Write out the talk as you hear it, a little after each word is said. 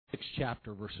6th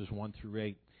chapter, verses 1 through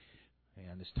 8.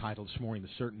 And it's titled this morning, The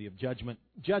Certainty of Judgment.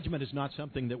 Judgment is not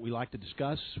something that we like to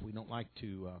discuss. We don't like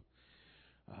to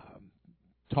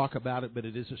talk about it, but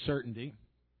it is a certainty.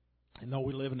 And though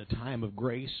we live in a time of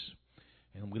grace,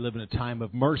 and we live in a time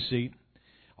of mercy,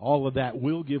 all of that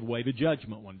will give way to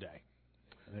judgment one day.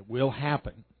 And it will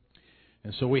happen.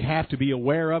 And so we have to be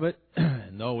aware of it.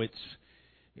 And though it's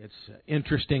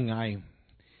interesting, I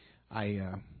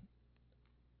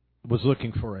was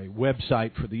looking for a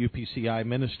website for the UPCI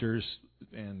ministers,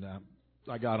 and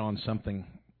I got on something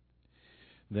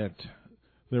that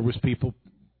there was people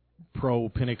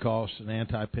pro-Pentecost and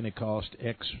anti-Pentecost,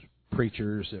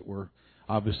 ex-preachers that were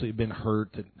obviously been hurt,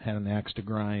 that had an axe to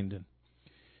grind. And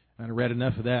I read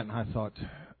enough of that, and I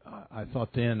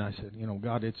thought then, I said,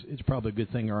 God, it's probably a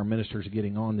good thing our ministers are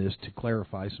getting on this to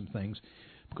clarify some things,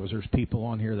 because there's people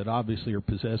on here that obviously are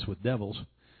possessed with devils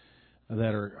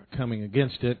that are coming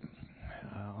against it.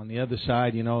 On the other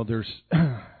side, there's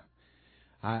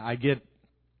I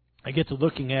get to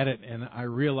looking at it, and I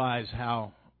realize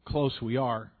how close we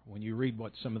are when you read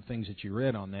some of the things that you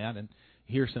read on that, and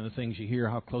hear some of the things you hear,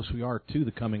 how close we are to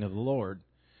the coming of the Lord,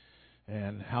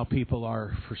 and how people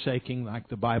are forsaking, like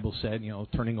the Bible said,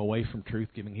 turning away from truth,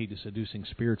 giving heed to seducing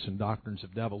spirits and doctrines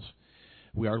of devils.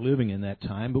 We are living in that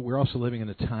time, but we're also living in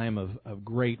a time of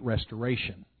great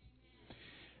restoration.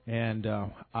 And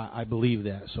I believe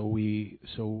that. So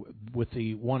with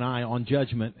the one eye on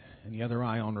judgment and the other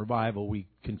eye on revival, we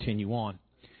continue on.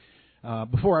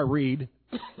 Before I read,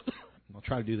 I'll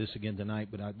try to do this again tonight,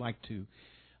 but I'd like to,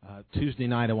 Tuesday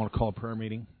night I want to call a prayer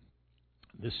meeting.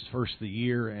 This is first of the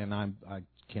year, and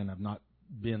I've not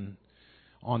been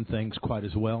on things quite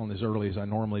as well and as early as I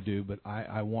normally do, but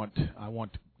I want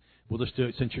we'll just do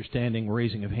it since you're standing,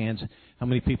 raising of hands. How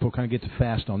many people kind of get to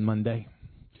fast on Monday?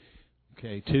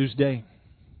 Okay, Tuesday,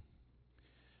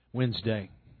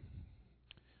 Wednesday,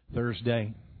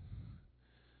 Thursday,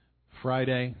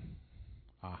 Friday.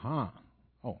 Oh,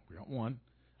 we got one.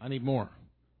 I need more.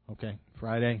 Okay,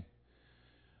 Friday.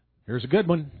 Here's a good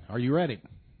one. Are you ready?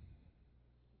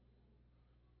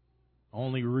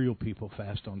 Only real people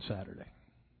fast on Saturday.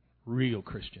 Real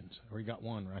Christians. We got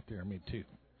one right there. Me too.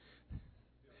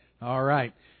 All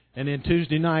right. And then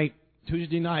Tuesday night,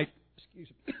 excuse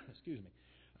me.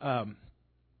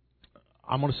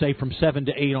 I'm going to say from 7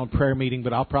 to 8 on prayer meeting,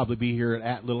 but I'll probably be here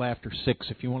at a little after 6.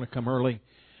 If you want to come early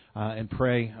and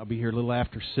pray, I'll be here a little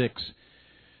after 6.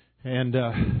 And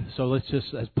so let's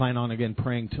plan on, again,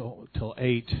 praying till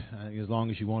 8, as long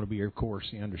as you want to be here, of course.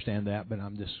 You understand that, but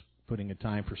I'm just putting a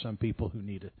time for some people who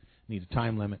need a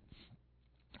time limit.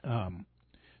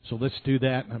 So let's do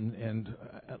that, and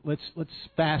let's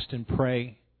fast and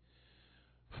pray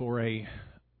for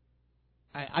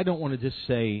I don't want to just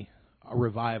say a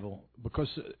revival, because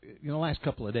the last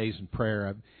couple of days in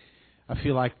prayer, I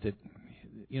feel like that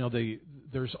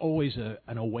there's always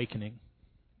an awakening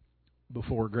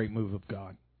before a great move of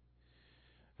God,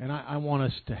 and I want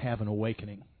us to have an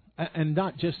awakening, and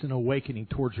not just an awakening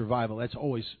towards revival. It's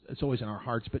always in our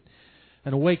hearts, but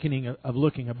an awakening of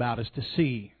looking about us to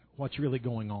see what's really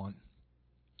going on.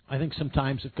 I think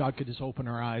sometimes if God could just open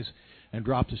our eyes and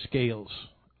drop the scales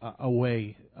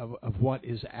away of what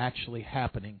is actually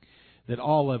happening, that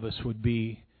all of us would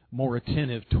be more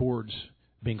attentive towards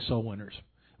being soul winners,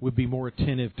 would be more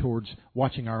attentive towards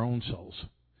watching our own souls.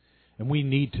 And we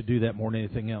need to do that more than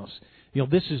anything else.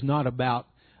 This is not about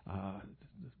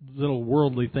little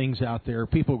worldly things out there.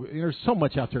 There's so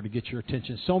much out there to get your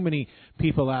attention. So many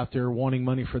people out there wanting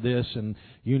money for this, and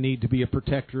you need to be a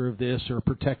protector of this or a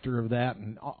protector of that,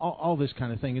 and all this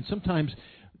kind of thing. And sometimes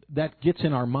that gets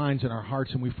in our minds and our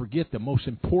hearts, and we forget the most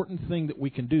important thing that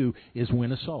we can do is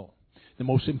win a soul. The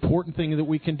most important thing that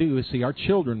we can do is see our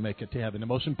children make it to heaven. The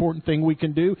most important thing we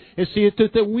can do is see it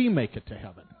that we make it to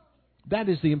heaven. That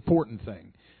is the important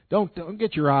thing. Don't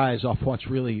get your eyes off what's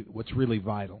really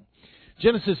vital.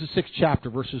 Genesis, the 6th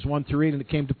chapter, verses 1 through 8, and it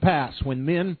came to pass, when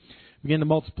men began to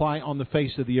multiply on the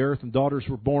face of the earth, and daughters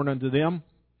were born unto them,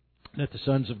 that the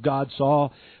sons of God saw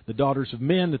the daughters of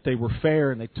men, that they were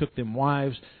fair, and they took them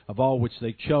wives of all which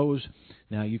they chose.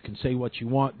 Now, you can say what you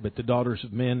want, but the daughters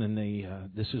of men, and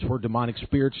this is where demonic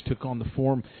spirits took on the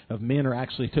form of men, or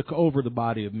actually took over the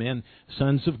body of men.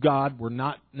 Sons of God were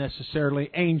not necessarily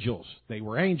angels. They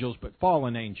were angels, but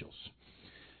fallen angels.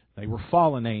 They were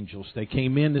fallen angels. They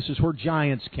came in. This is where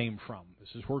giants came from. This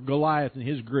is where Goliath and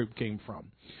his group came from.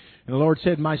 And the Lord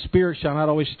said, My spirit shall not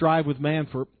always strive with man,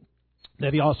 for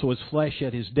that he also is flesh,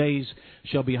 yet his days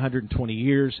shall be 120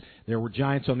 years. There were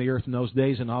giants on the earth in those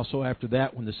days, and also after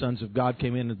that, when the sons of God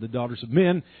came in to the daughters of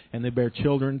men, and they bare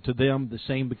children to them, the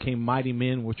same became mighty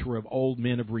men, which were of old,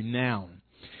 men of renown.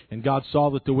 And God saw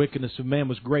that the wickedness of man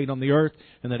was great on the earth,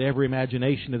 and that every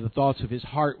imagination of the thoughts of his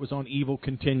heart was on evil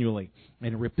continually.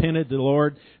 And repented the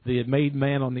Lord that he had made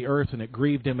man on the earth, and it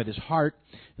grieved him at his heart.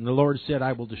 And the Lord said,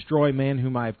 I will destroy man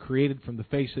whom I have created from the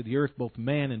face of the earth, both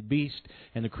man and beast,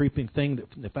 and the creeping thing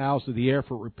that from the fowls of the air,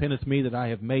 for it repenteth me that I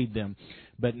have made them.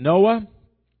 But Noah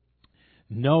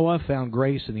found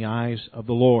grace in the eyes of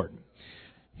the Lord.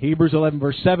 Hebrews 11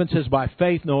 verse 7 says, by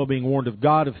faith Noah, being warned of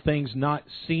God of things not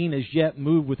seen as yet,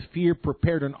 moved with fear,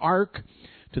 prepared an ark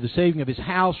to the saving of his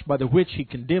house, by the which he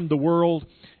condemned the world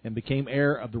and became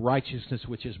heir of the righteousness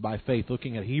which is by faith.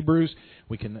 Looking at Hebrews,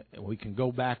 we can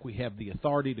go back. We have the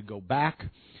authority to go back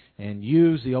and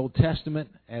use the Old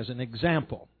Testament as an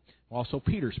example. Also,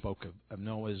 Peter spoke of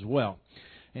Noah as well.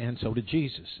 And so did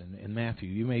Jesus in Matthew.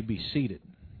 You may be seated.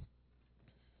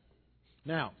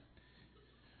 Now,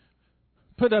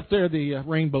 put up there the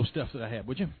rainbow stuff that I have,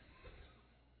 would you?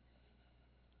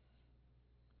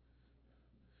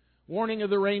 Warning of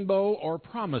the rainbow or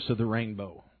promise of the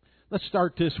rainbow. Let's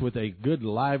start this with a good,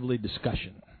 lively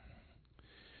discussion.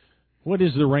 What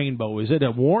is the rainbow? Is it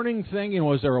a warning thing?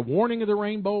 Is there a warning of the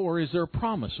rainbow, or is there a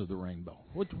promise of the rainbow?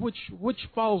 Which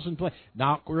falls in place?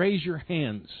 Now, raise your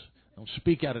hands. Don't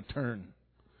speak out of turn.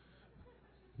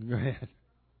 Go ahead.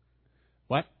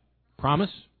 What?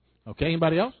 Promise? Okay,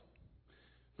 anybody else?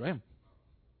 Go ahead.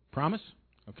 Promise?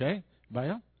 Okay,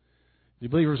 anybody else? Do you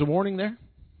believe there's a warning there?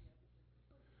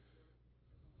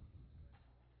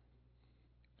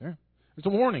 There. There's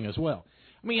a warning as well.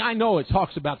 I mean, I know it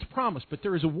talks about the promise, but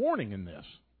there is a warning in this.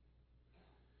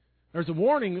 There's a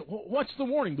warning. What's the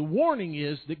warning? The warning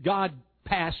is that God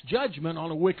passed judgment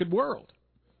on a wicked world.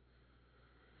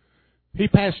 He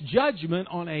passed judgment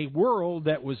on a world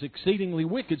that was exceedingly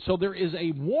wicked. So there is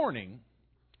a warning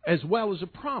as well as a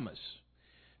promise.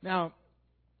 Now,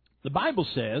 the Bible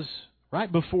says, right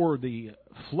before the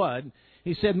flood,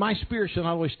 He said, my spirit shall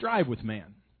not always strive with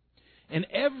man. And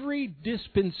every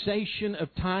dispensation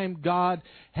of time, God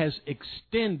has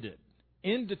extended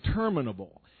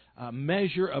indeterminable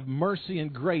measure of mercy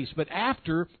and grace. But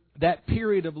after that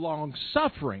period of long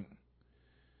suffering,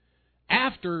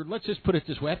 let's just put it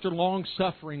this way, after long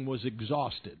suffering was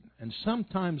exhausted, and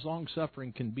sometimes long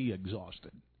suffering can be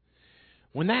exhausted.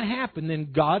 When that happened,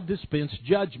 then God dispensed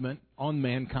judgment on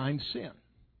mankind's sin.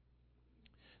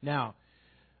 Now,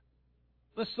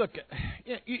 let's look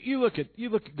at you look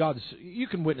at God's. You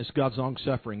can witness God's long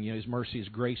suffering, His mercy, His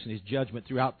grace, and His judgment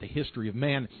throughout the history of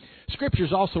man.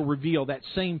 Scriptures also reveal that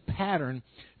same pattern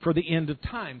for the end of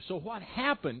time. So, what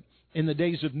happened in the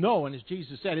days of Noah, and as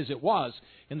Jesus said, as it was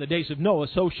in the days of Noah,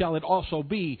 so shall it also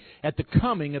be at the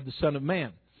coming of the Son of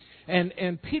Man.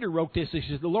 And Peter wrote this. He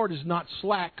says, the Lord is not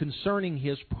slack concerning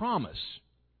His promise,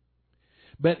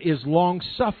 but is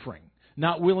long-suffering,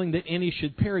 not willing that any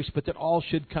should perish, but that all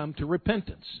should come to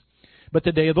repentance. But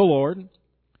the day of the Lord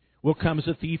will come as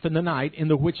a thief in the night, in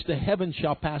the which the heavens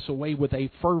shall pass away with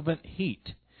a fervent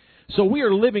heat. So we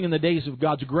are living in the days of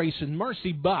God's grace and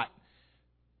mercy, but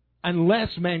unless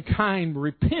mankind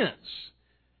repents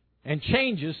and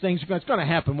changes, it's going to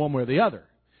happen one way or the other.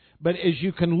 But as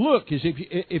you can look, as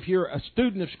if you're a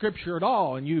student of Scripture at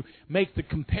all, and you make the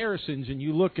comparisons and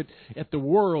you look at the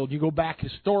world, you go back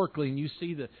historically and you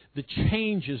see the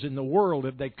changes in the world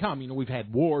as they come. We've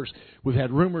had wars, we've had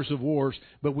rumors of wars,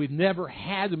 but we've never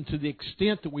had them to the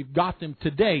extent that we've got them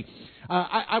today.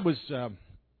 I was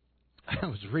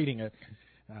reading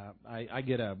I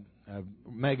get a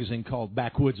magazine called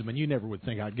Backwoodsman. You never would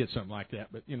think I'd get something like that,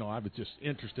 but I was just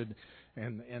interested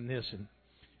in this,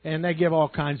 and they give all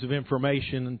kinds of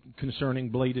information concerning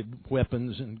bladed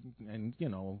weapons and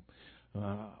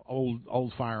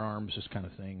old firearms, this kind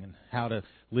of thing, and how to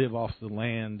live off the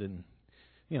land and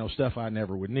stuff I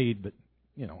never would need, but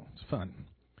it's fun.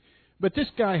 But this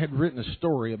guy had written a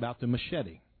story about the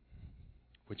machete,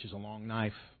 which is a long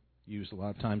knife used a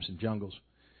lot of times in jungles.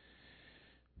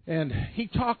 And he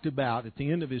talked about, at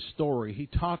the end of his story, he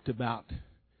talked about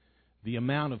the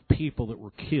amount of people that were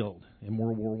killed in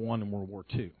World War I and World War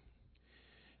II.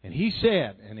 And he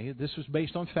said, this was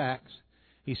based on facts,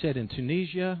 he said in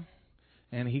Tunisia,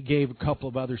 and he gave a couple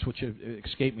of others which have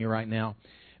escaped me right now,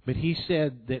 but he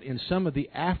said that in some of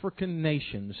the African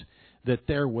nations that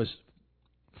there was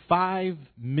 5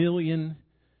 million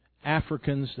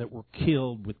Africans that were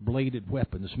killed with bladed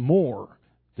weapons, more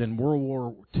than World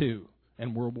War II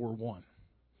and World War I.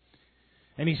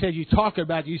 And he said,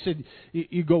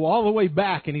 you go all the way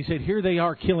back, and he said, here they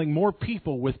are killing more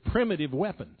people with primitive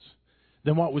weapons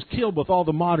than what was killed with all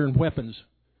the modern weapons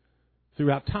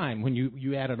throughout time when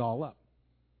you add it all up.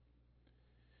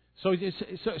 So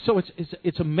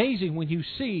it's amazing when you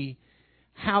see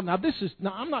now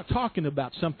I'm not talking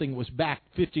about something that was back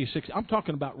 50 or 60. I'm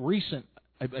talking about recent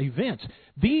events.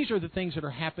 These are the things that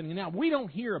are happening now. We don't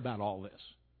hear about all this.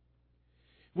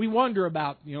 We wonder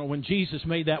about, when Jesus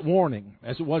made that warning,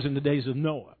 as it was in the days of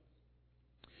Noah.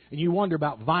 And you wonder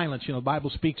about violence. The Bible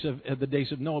speaks of the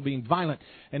days of Noah being violent.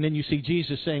 And then you see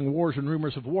Jesus saying wars and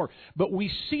rumors of war. But we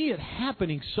see it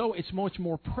happening so it's much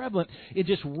more prevalent. It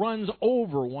just runs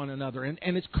over one another.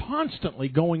 And it's constantly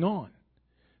going on.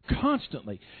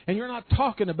 Constantly. And you're not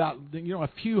talking about, a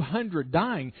few hundred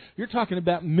dying. You're talking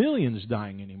about millions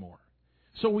dying anymore.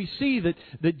 So we see that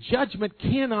the judgment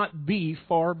cannot be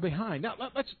far behind. Now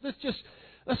let's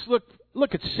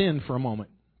look at sin for a moment.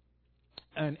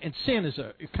 And sin is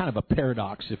a kind of a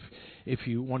paradox, if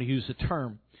you want to use the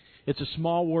term. It's a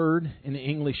small word in the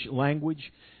English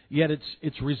language, yet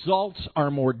its results are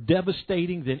more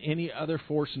devastating than any other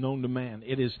force known to man.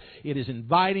 It is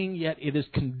inviting, yet it is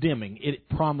condemning. It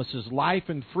promises life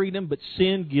and freedom, but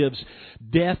sin gives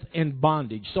death and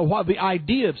bondage. So while the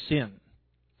idea of sin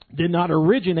did not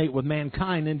originate with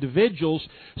mankind, individuals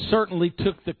certainly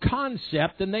took the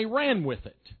concept and they ran with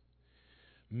it.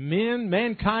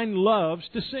 Mankind loves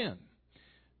to sin.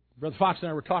 Brother Fox and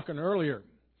I were talking earlier.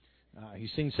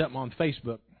 He's seen something on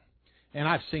Facebook, and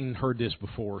I've heard this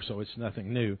before, so it's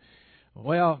nothing new.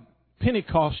 Well,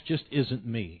 Pentecost just isn't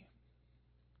me.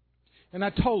 And I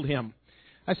told him,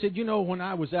 I said, when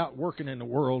I was out working in the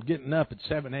world, getting up at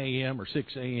 7 a.m. or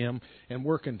 6 a.m. and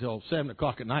working till 7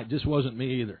 o'clock at night, this wasn't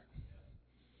me either.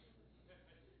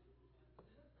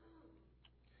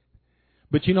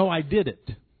 But I did it.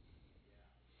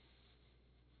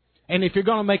 And if you're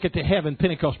going to make it to heaven,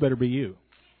 Pentecost better be you.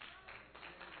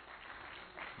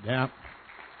 Yeah.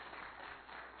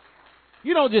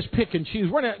 You don't just pick and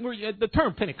choose. The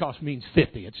term Pentecost means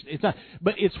 50. It's not,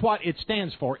 but it's what it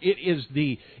stands for. It is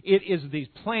the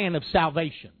plan of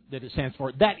salvation that it stands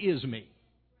for. That is me.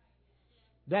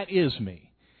 That is me.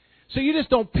 So you just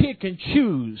don't pick and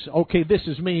choose. Okay, this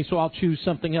is me, so I'll choose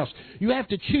something else. You have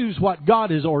to choose what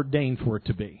God has ordained for it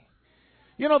to be.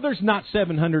 There's not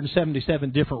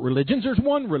 777 different religions. There's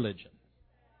one religion.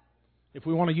 If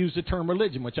we want to use the term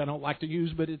religion, which I don't like to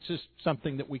use, but it's just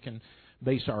something that we can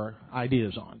base our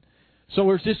ideas on. So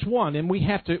there's this one, and we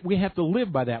have to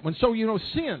live by that one. So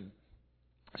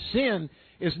sin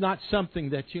is not something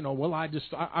that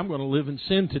I'm going to live in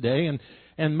sin today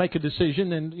and make a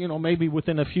decision, and maybe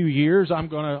within a few years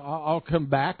I'll come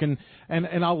back and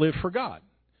I'll live for God.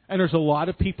 And there's a lot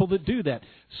of people that do that.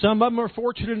 Some of them are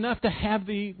fortunate enough to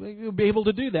be able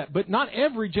to do that. But not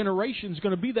every generation is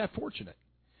going to be that fortunate.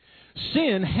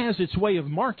 Sin has its way of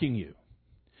marking you.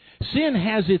 Sin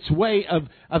has its way of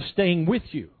staying with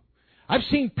you. I've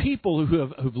seen people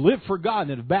who've lived for God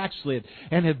and have backslid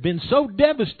and have been so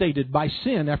devastated by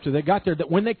sin after they got there that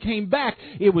when they came back,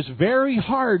 it was very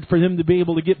hard for them to be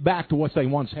able to get back to what they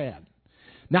once had.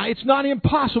 Now, it's not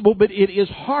impossible, but it is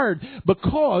hard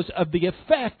because of the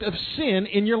effect of sin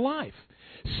in your life.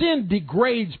 Sin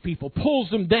degrades people, pulls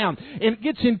them down, and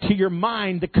gets into your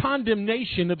mind. The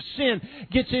condemnation of sin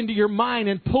gets into your mind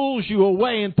and pulls you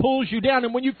away and pulls you down.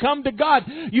 And when you come to God,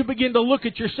 you begin to look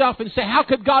at yourself and say, how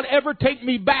could God ever take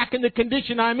me back in the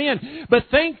condition I'm in? But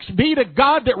thanks be to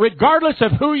God that regardless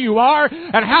of who you are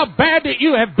and how bad that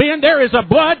you have been, there is a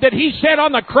blood that He shed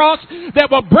on the cross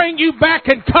that will bring you back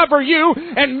and cover you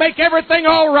and make everything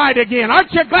all right again.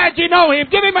 Aren't you glad you know Him?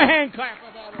 Give Him a hand clap.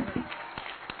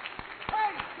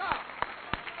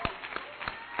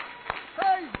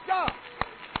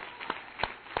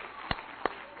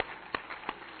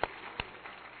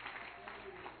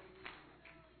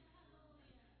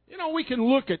 We can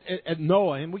look at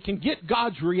Noah and we can get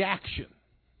God's reaction.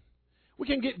 We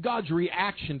can get God's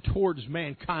reaction towards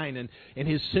mankind and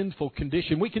his sinful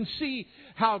condition. We can see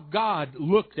how God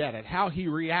looked at it, how He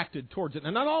reacted towards it.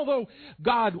 And although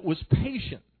God was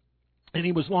patient and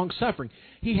He was long-suffering,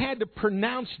 He had to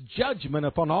pronounce judgment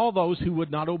upon all those who would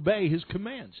not obey His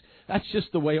commands. That's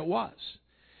just the way it was.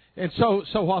 And so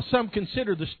while some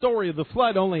consider the story of the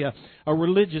flood only a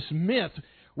religious myth,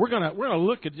 we're gonna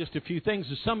look at just a few things.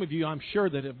 As some of you, I'm sure,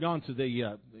 that have gone to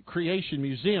the Creation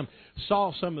Museum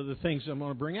saw some of the things I'm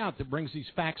going to bring out that brings these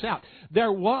facts out.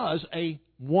 There was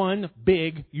one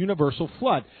big universal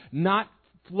flood, not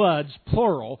floods,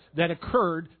 plural, that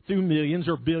occurred through millions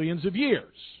or billions of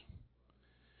years.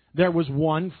 There was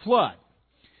one flood.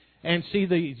 And see,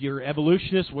 your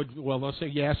evolutionists they'll say,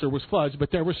 yes, there was floods,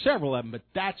 but there were several of them. But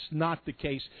that's not the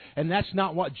case, and that's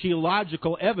not what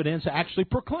geological evidence actually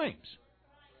proclaims.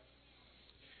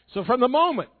 So from the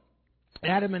moment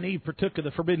Adam and Eve partook of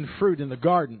the forbidden fruit in the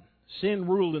garden, sin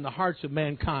ruled in the hearts of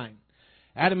mankind.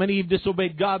 Adam and Eve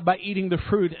disobeyed God by eating the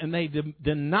fruit, and they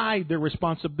denied their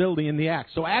responsibility in the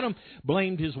act. So Adam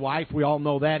blamed his wife. We all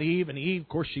know that, Eve. And Eve, of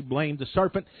course, she blamed the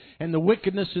serpent. And the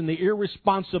wickedness and the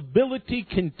irresponsibility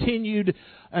continued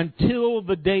until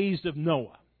the days of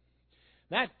Noah.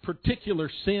 That particular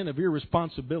sin of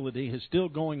irresponsibility is still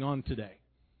going on today.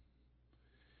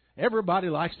 Everybody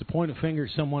likes to point a finger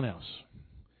at someone else.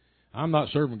 I'm not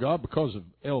serving God because of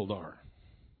Eldar.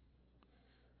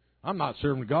 I'm not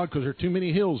serving God because there are too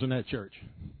many hills in that church.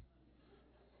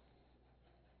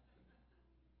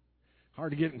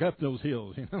 Hard to get up those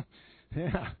hills, you know.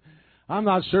 Yeah. I'm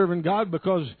not serving God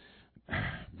because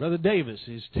Brother Davis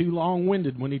is too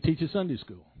long-winded when he teaches Sunday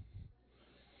school.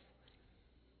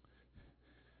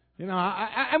 You know,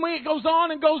 I mean, it goes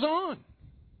on and goes on.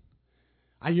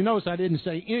 You notice I didn't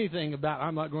say anything about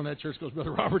I'm not going to that church because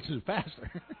Brother Robertson is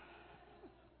pastor.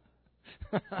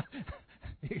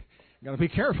 Got to be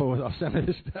careful with some of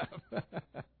this stuff.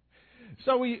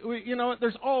 So we you know,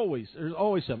 there's always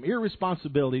some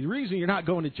irresponsibility. The reason you're not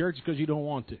going to church is because you don't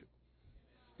want to.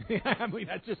 I mean,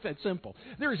 that's just that simple.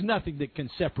 There is nothing that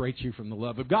can separate you from the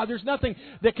love of God. There's nothing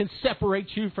that can separate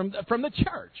you from the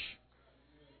church.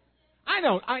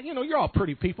 You know, you're all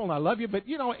pretty people, and I love you, but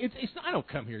you know, I don't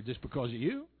come here just because of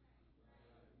you.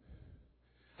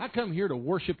 I come here to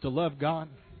worship, to love God.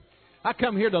 I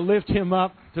come here to lift Him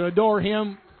up, to adore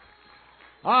Him.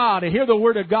 To hear the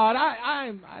Word of God.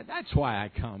 That's why I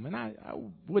come, and I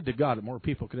would to God that more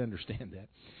people could understand that.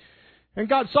 And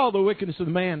God saw the wickedness of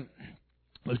the man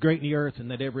was great in the earth, and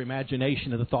that every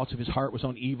imagination of the thoughts of his heart was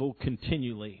on evil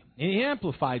continually. In the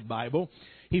Amplified Bible,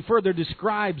 he further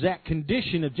describes that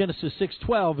condition of Genesis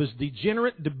 6:12 as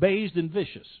degenerate, debased, and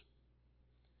vicious.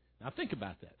 Now think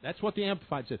about that. That's what the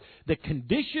Amplified says. The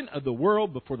condition of the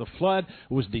world before the flood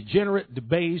was degenerate,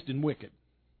 debased, and wicked.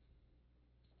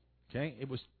 Okay?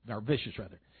 Vicious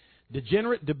rather.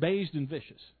 Degenerate, debased, and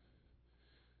vicious.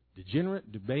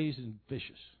 Degenerate, debased, and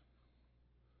vicious.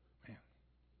 Man.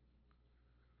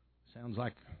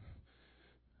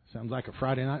 Sounds like a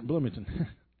Friday night in Bloomington.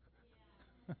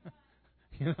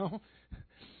 You know?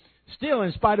 Still,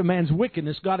 in spite of man's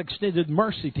wickedness, God extended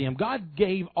mercy to him. God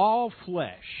gave all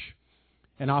flesh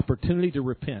an opportunity to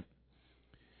repent.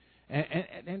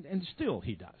 And still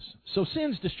He does. So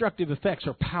sin's destructive effects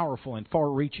are powerful and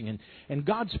far-reaching. And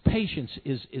God's patience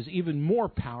is even more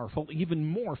powerful, even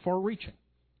more far-reaching.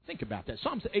 Think about that.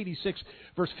 Psalms 86,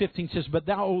 verse 15 says, "But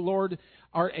thou, O Lord,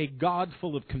 art a God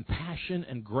full of compassion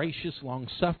and gracious,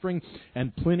 long-suffering,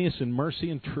 and plenteous in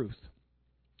mercy and truth."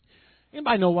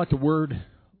 Anybody know what the word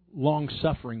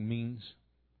long-suffering means?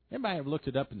 Anybody ever looked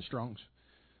it up in Strong's?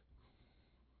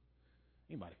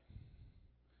 Anybody?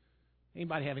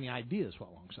 Anybody have any ideas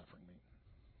what long-suffering means?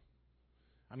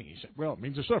 I mean, you said, well, it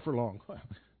means to suffer long.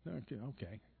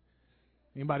 Okay.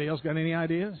 Anybody else got any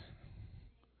ideas?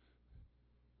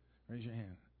 Raise your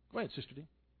hand. Go ahead, Sister D.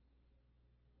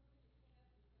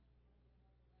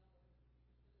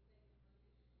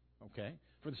 Okay.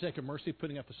 For the sake of mercy,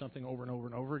 putting up with something over and over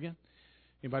and over again.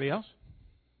 Anybody else?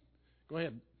 Go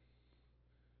ahead. Do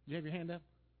you have your hand up?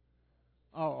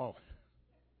 Oh.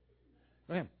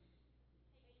 Go ahead.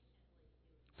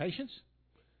 Patience?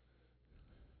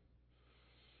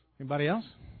 Anybody else?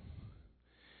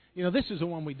 You know, this is the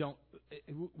one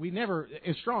we never,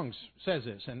 as Strong's says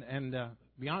this, and to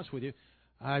be honest with you,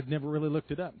 I've never really looked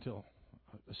it up until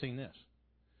I've seen this.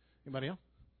 Anybody else?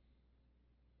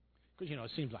 Because, you know,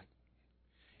 it seems like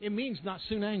it means not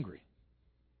soon angry.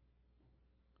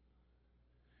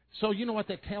 So you know what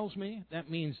that tells me? That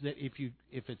means that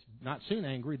if it's not soon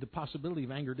angry, the possibility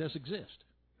of anger does exist.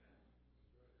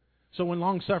 So when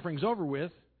long-suffering's over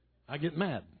with, I get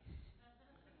mad.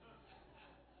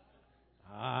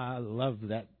 I love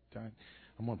that.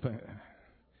 I'm going to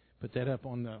put that up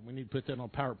on we need to put that on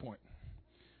PowerPoint.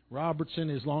 Robertson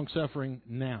is long-suffering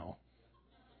now.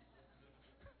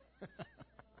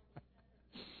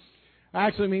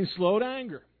 Actually means slow to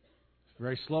anger.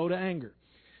 Very slow to anger.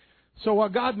 So while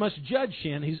God must judge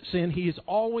sin, it's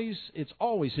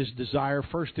always His desire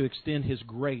first to extend His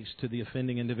grace to the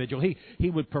offending individual. He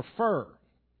would prefer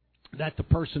that the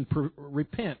person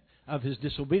repent of his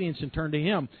disobedience and turn to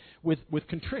Him with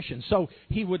contrition. So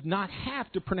He would not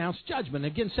have to pronounce judgment.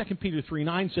 Again, 2 Peter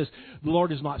 3:9 says, "The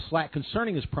Lord is not slack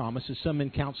concerning His promise, as some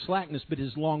men count slackness, but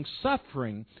is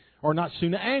long-suffering, or not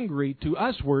soon angry to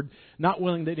usward, not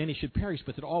willing that any should perish,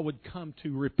 but that all would come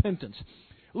to repentance."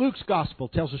 Luke's Gospel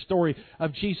tells a story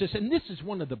of Jesus, and this is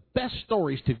one of the best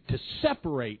stories to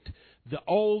separate the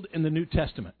Old and the New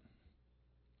Testament.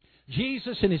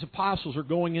 Jesus and His apostles are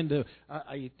going into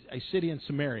a city in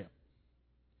Samaria.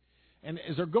 And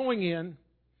as they're going in,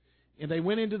 and they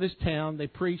went into this town. They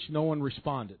preached. No one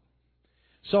responded.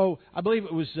 So I believe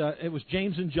it was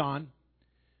James and John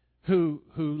who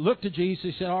looked at Jesus.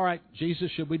 He said, "All right,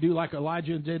 Jesus, should we do like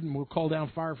Elijah did, and we'll call down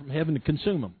fire from heaven to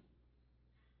consume them?"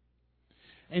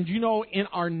 And you know, in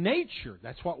our nature,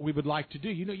 that's what we would like to do.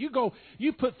 You know,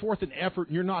 you put forth an effort,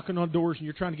 and you're knocking on doors, and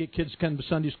you're trying to get kids to come to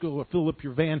Sunday school or fill up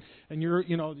your van, and you're,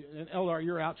 you know, an LR,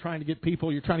 you're out trying to get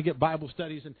people, you're trying to get Bible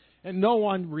studies, and no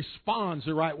one responds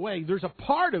the right way. There's a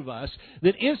part of us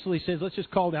that instantly says, let's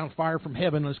just call down fire from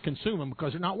heaven, let's consume them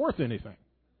because they're not worth anything.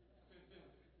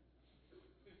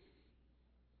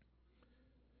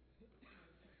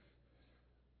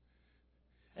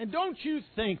 And don't you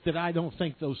think that I don't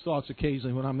think those thoughts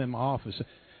occasionally when I'm in my office.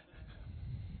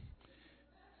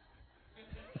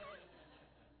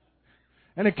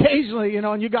 And occasionally, you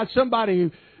know, and you got somebody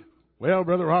who, well,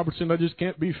 Brother Robertson, I just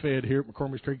can't be fed here at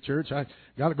McCormick Street Church. I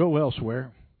got to go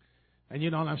elsewhere. And,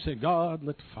 you know, and I'm saying, God,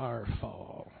 let the fire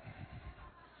fall.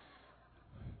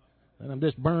 And I'm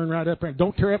just burned right up there.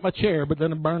 Don't tear up my chair, but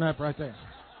then I'm burned up right there.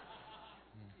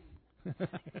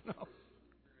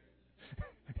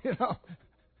 You know.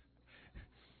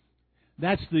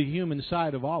 That's the human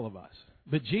side of all of us.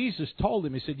 But Jesus told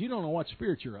him, He said, you don't know what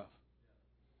spirit you're of.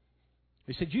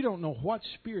 He said, you don't know what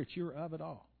spirit you're of at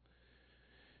all.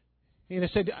 And he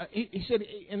said,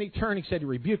 and he turned, he said, he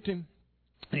rebuked him.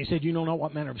 And he said, you don't know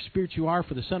what manner of spirit you are,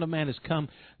 for the Son of Man has come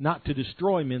not to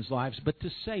destroy men's lives, but to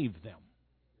save them.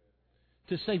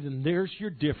 To save them. There's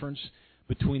your difference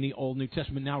between the Old and New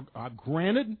Testament. Now,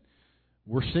 granted,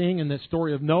 we're seeing in that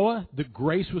story of Noah, the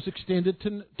grace was extended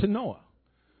to Noah.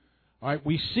 All right,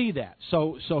 we see that.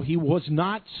 So he was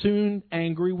not soon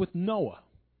angry with Noah.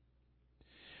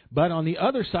 But on the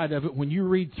other side of it, when you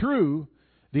read through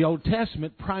the Old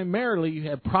Testament, primarily you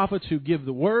have prophets who give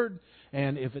the word,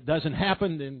 and if it doesn't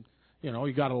happen, then, you know,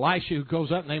 you got Elisha who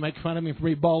goes up and they make fun of him for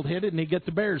being bald-headed, and he gets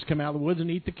the bears come out of the woods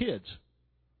and eat the kids.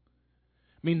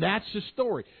 I mean, that's the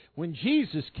story. When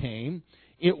Jesus came,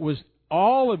 it was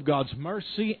all of God's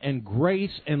mercy and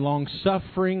grace and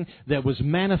long-suffering that was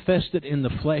manifested in the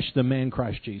flesh, the man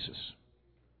Christ Jesus.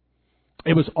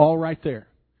 It was all right there.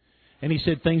 And He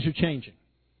said things are changing.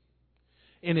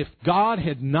 And if God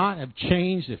had not have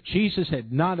changed, if Jesus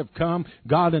had not have come,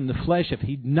 God in the flesh, if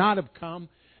He'd not have come,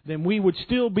 then we would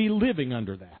still be living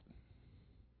under that.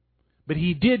 But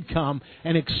He did come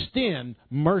and extend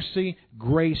mercy,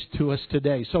 grace to us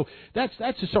today. So that's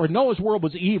the story. Noah's world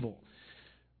was evil,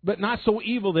 but not so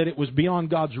evil that it was beyond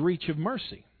God's reach of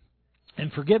mercy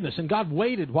and forgiveness. And God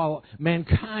waited while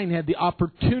mankind had the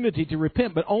opportunity to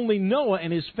repent, but only Noah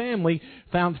and his family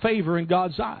found favor in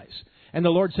God's eyes. And the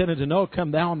Lord said unto Noah,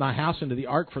 come thou and thy house into the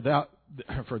ark,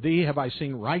 for thee have I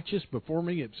seen righteous before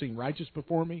me, have seen righteous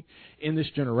before me in this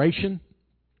generation.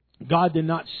 God did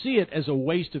not see it as a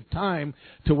waste of time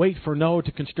to wait for Noah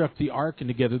to construct the ark and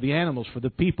to gather the animals for the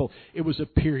people. It was a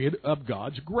period of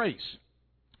God's grace.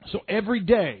 So every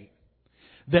day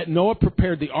that Noah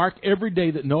prepared the ark, every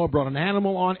day that Noah brought an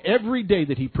animal on, every day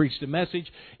that he preached a message,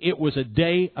 it was a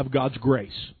day of God's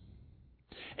grace.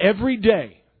 Every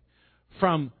day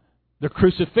from the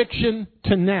crucifixion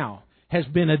to now has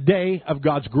been a day of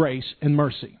God's grace and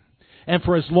mercy. And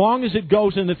for as long as it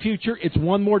goes in the future, it's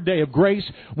one more day of grace,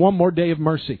 one more day of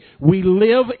mercy. We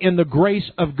live in the grace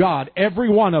of God, every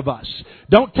one of us.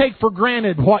 Don't take for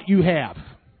granted what you have.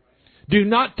 Do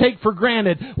not take for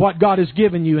granted what God has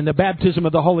given you in the baptism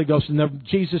of the Holy Ghost, in the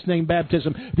Jesus' name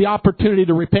baptism, the opportunity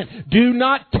to repent. Do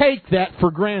not take that for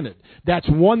granted. That's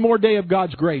one more day of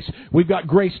God's grace. We've got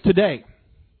grace today.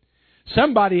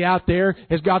 Somebody out there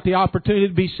has got the opportunity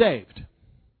to be saved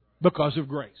because of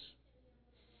grace.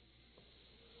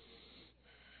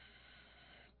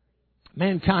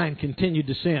 Mankind continued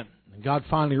to sin, and God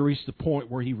finally reached the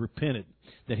point where He repented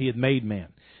that He had made man.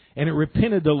 And it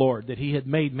repented the Lord that He had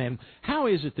made man. How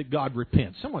is it that God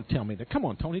repents? Someone tell me that. Come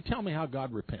on, Tony, tell me how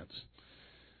God repents.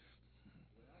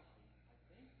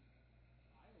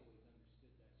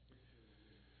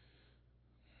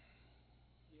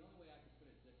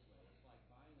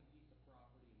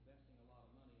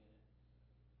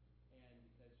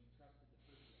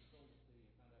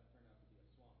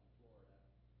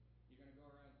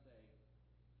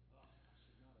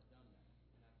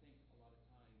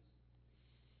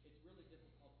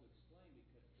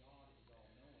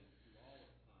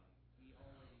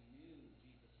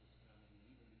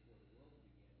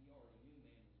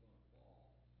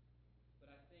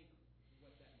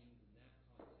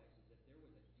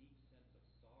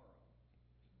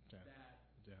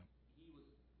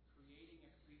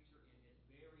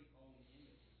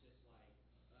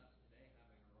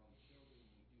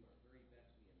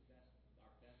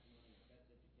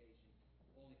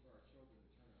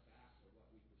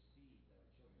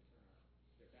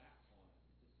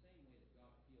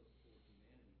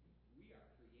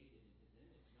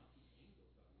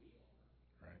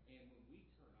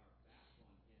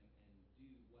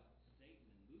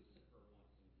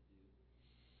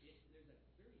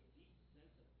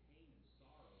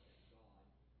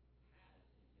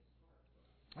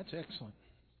 That's excellent.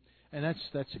 And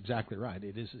that's exactly right.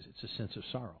 It's a sense of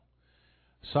sorrow.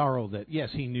 Sorrow that, yes,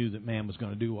 he knew that man was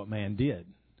going to do what man did.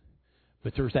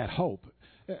 But there's that hope.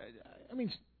 I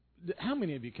mean, how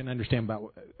many of you can understand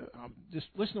about... just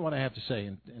listen to what I have to say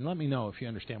and let me know if you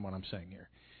understand what I'm saying here.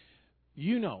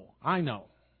 You know, I know,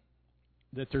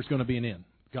 that there's going to be an end.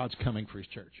 God's coming for His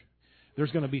church.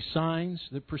 There's going to be signs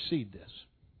that precede this.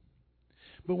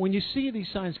 But when you see these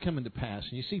signs coming to pass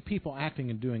and you see people acting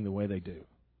and doing the way they do,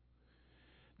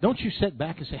 don't you sit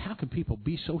back and say, how can people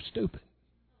be so stupid?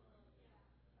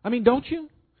 I mean, don't you?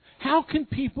 How can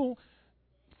people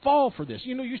fall for this?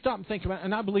 You know, you stop and think about it,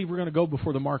 and I believe we're going to go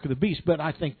before the mark of the beast, but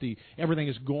I think everything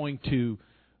is going to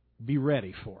be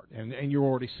ready for it. And you're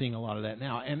already seeing a lot of that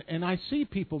now. And I see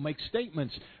people make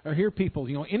statements or hear people,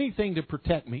 you know, anything to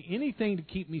protect me, anything to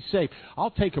keep me safe. I'll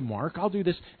take a mark. I'll do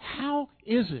this. How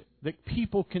is it that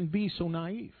people can be so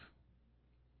naive?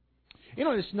 You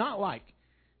know, it's not like,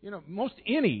 you know, most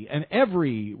any and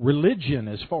every religion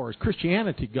as far as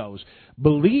Christianity goes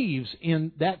believes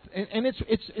in that, and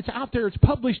it's out there, it's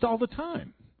published all the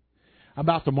time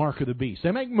about the mark of the beast.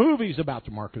 They make movies about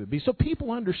the mark of the beast, so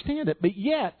people understand it, but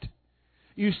yet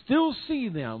you still see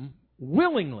them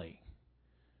willingly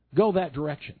go that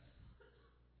direction.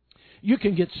 You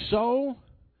can get so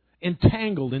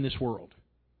entangled in this world,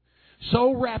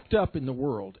 so wrapped up in the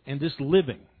world and this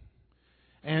living.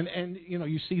 And you know,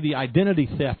 you see the identity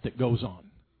theft that goes on.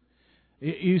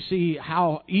 You see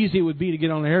how easy it would be to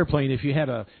get on an airplane if you had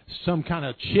some kind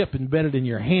of chip embedded in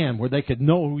your hand where they could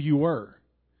know who you were.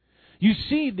 You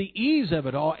see the ease of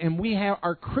it all, and we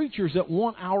are creatures that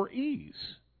want our ease.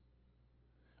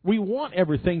 We want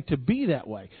everything to be that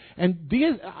way. And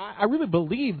I really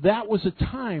believe that was a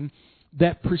time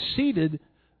that preceded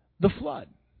the flood.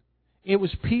 It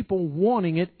was people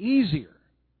wanting it easier.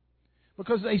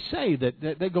 Because they say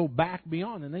that they go back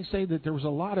beyond, and they say that there was a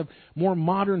lot of more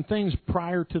modern things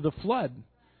prior to the flood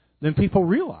than people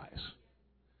realize.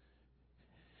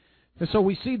 And so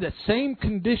we see the same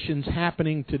conditions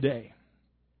happening today.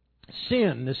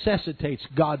 Sin necessitates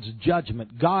God's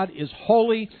judgment. God is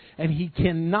holy, and He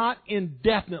cannot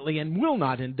indefinitely and will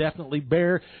not indefinitely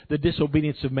bear the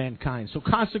disobedience of mankind. So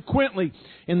consequently,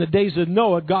 in the days of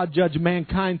Noah, God judged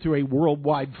mankind through a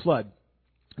worldwide flood.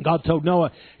 God told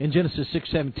Noah in Genesis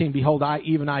 6:17, "Behold,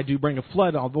 I do bring a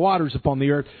flood of waters upon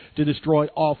the earth to destroy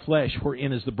all flesh,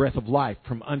 wherein is the breath of life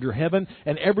from under heaven,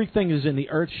 and everything that is in the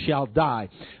earth shall die."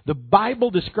 The Bible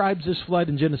describes this flood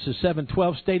in Genesis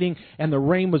 7:12, stating, "And the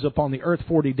rain was upon the earth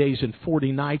 40 days and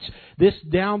 40 nights. This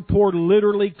downpour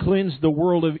literally cleansed the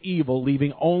world of evil,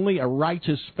 leaving only a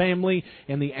righteous family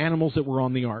and the animals that were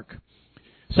on the ark."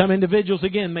 Some individuals,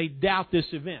 again, may doubt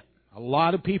this event. A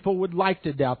lot of people would like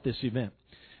to doubt this event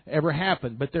ever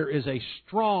happened, but there is a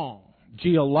strong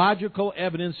geological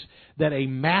evidence that a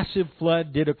massive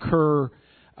flood did occur.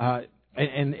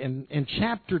 And in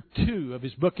chapter 2 of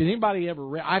his book, has anybody ever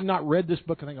read? I've not read this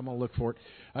book. I think I'm going to look for it.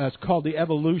 It's called The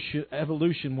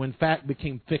Evolution When Fact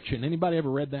Became Fiction. Anybody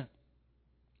ever read that?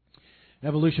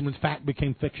 Evolution When Fact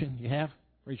Became Fiction. You have?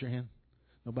 Raise your hand.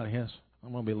 Nobody has.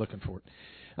 I'm going to be looking for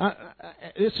it.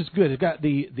 This is good. It's got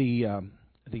the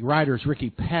writer is Ricky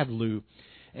Pavlou.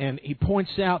 And he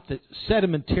points out that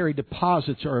sedimentary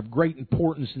deposits are of great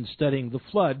importance in studying the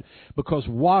flood because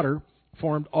water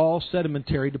formed all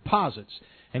sedimentary deposits.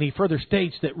 And he further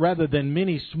states that rather than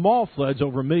many small floods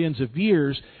over millions of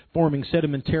years forming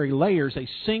sedimentary layers, a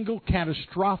single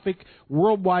catastrophic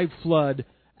worldwide flood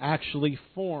actually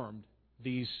formed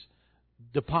these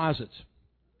deposits.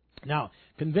 Now,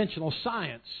 conventional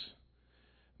science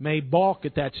may balk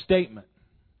at that statement,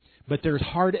 but there's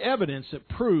hard evidence that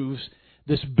proves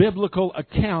this biblical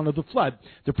account of the flood.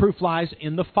 The proof lies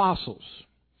in the fossils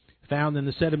found in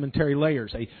the sedimentary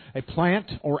layers. A plant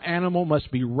or animal must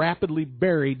be rapidly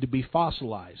buried to be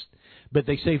fossilized. But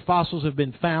they say fossils have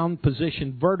been found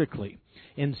positioned vertically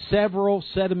in several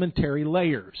sedimentary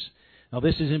layers. Now,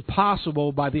 this is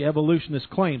impossible by the evolutionist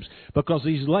claims because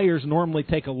these layers normally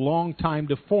take a long time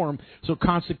to form. So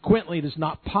consequently, it is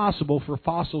not possible for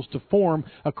fossils to form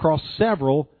across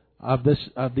several of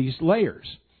these layers.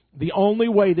 The only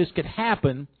way this could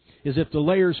happen is if the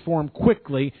layers formed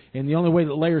quickly, and the only way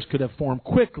that layers could have formed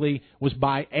quickly was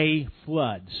by a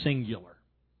flood, singular.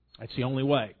 That's the only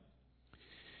way.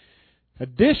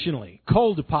 Additionally,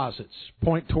 coal deposits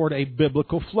point toward a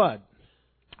biblical flood.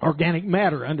 Organic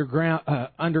matter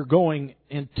undergoing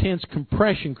intense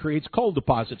compression creates coal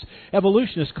deposits.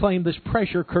 Evolutionists claim this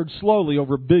pressure occurred slowly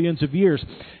over billions of years,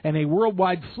 and a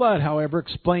worldwide flood, however,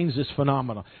 explains this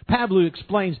phenomenon. Pavlou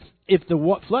explains if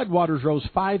the flood waters rose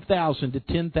 5,000 to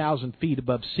 10,000 feet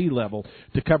above sea level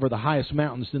to cover the highest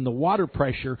mountains, then the water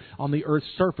pressure on the Earth's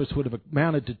surface would have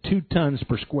amounted to 2 tons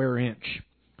per square inch.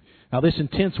 Now, this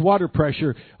intense water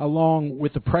pressure, along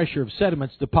with the pressure of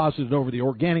sediments deposited over the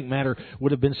organic matter,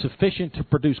 would have been sufficient to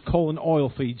produce coal and oil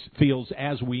fields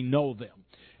as we know them.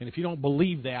 And if you don't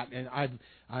believe that, and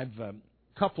I've a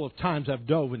couple of times I've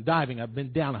dove in diving, I've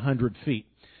been down 100 feet,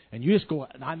 and you just go.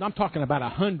 I'm talking about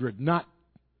 100, not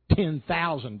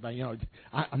 10,000.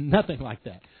 I'm nothing like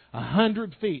that.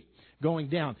 100 feet going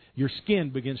down, your skin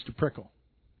begins to prickle.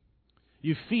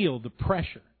 You feel the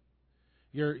pressure.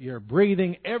 You're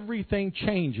breathing, everything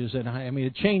changes, and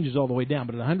it changes all the way down,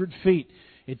 but at 100 feet,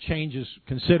 it changes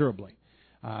considerably.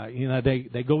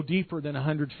 They go deeper than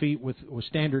 100 feet with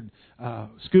standard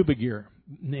scuba gear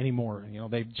anymore.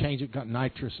 They've changed it, got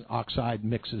nitrous oxide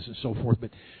mixes and so forth,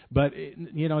 but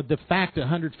the fact that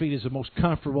 100 feet is the most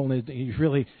comfortable, and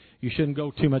you shouldn't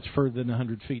go too much further than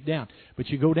 100 feet down. But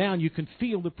you go down, you can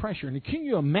feel the pressure, and can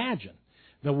you imagine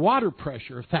the water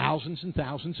pressure of thousands and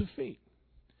thousands of feet?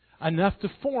 Enough to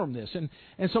form this. And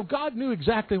so God knew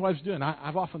exactly what He was doing.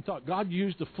 I've often thought God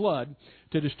used the flood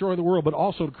to destroy the world, but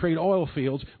also to create oil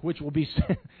fields, which will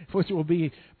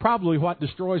be probably what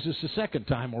destroys us the second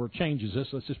time or changes us.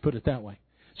 Let's just put it that way.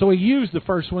 So He used the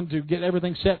first one to get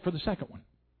everything set for the second one.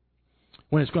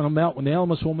 When it's going to melt, when the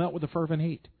elements will melt with the fervent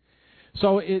heat.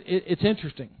 So it's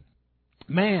interesting.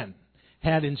 Man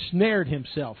had ensnared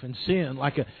himself in sin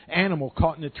like an animal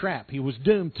caught in a trap. He was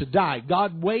doomed to die.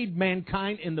 God weighed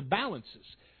mankind in the balances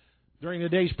during the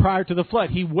days prior to the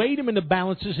flood. He weighed him in the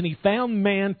balances, and He found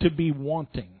man to be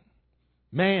wanting.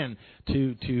 Man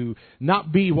to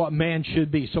not be what man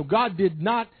should be. So God did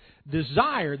not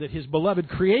desire that His beloved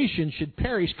creation should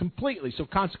perish completely. So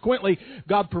consequently,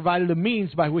 God provided a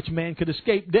means by which man could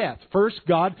escape death. First,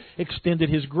 God extended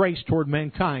His grace toward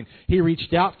mankind. He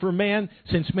reached out for man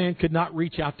since man could not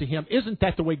reach out to Him. Isn't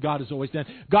that the way God has always done?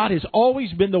 God has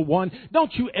always been the one.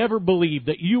 Don't you ever believe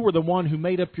that you were the one who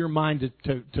made up your mind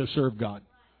to serve God.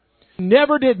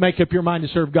 Never did make up your mind to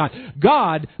serve God.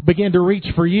 God began to reach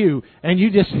for you, and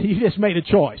you just made a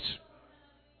choice.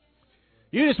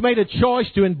 You just made a choice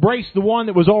to embrace the one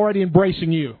that was already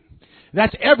embracing you.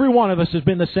 That's every one of us has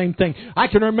been the same thing. I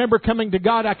can remember coming to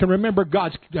God. I can remember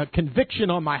God's conviction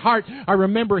on my heart. I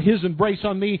remember His embrace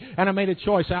on me, and I made a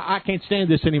choice. I can't stand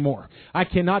this anymore. I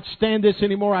cannot stand this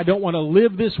anymore. I don't want to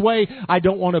live this way. I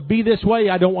don't want to be this way.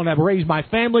 I don't want to raise my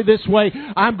family this way.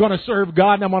 I'm going to serve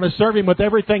God, and I'm going to serve Him with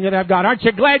everything that I've got. Aren't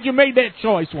you glad you made that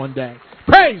choice one day?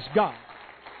 Praise God.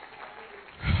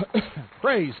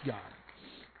 Praise God.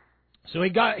 So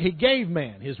He gave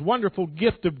man His wonderful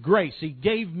gift of grace. He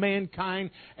gave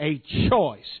mankind a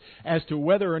choice as to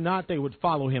whether or not they would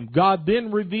follow Him. God then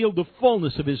revealed the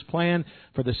fullness of His plan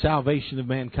for the salvation of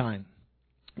mankind.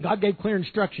 God gave clear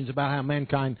instructions about how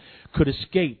mankind could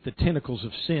escape the tentacles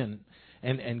of sin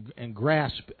and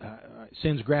grasp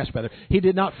sin's grasp. He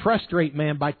did not frustrate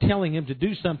man by telling him to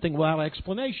do something without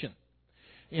explanation.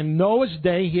 In Noah's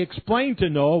day, He explained to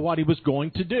Noah what he was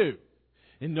going to do.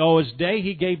 In Noah's day,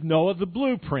 He gave Noah the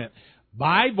blueprint.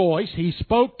 By voice, He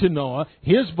spoke to Noah.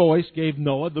 His voice gave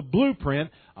Noah the blueprint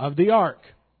of the ark.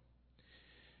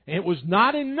 It was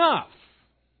not enough.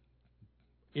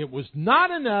 It was not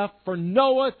enough for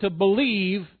Noah to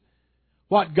believe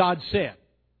what God said.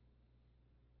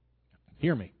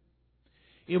 Hear me.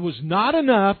 It was not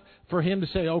enough for him to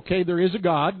say, okay, there is a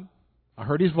God. I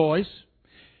heard His voice.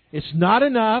 It's not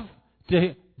enough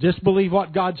to just believe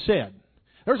what God said.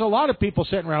 There's a lot of people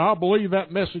sitting around, I'll believe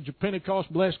that message of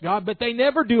Pentecost, bless God, but they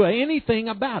never do anything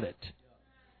about it.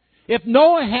 If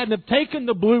Noah hadn't have taken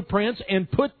the blueprints and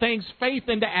put faith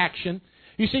into action,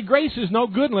 you see, grace is no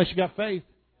good unless you got faith.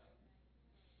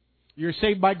 You're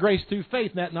saved by grace through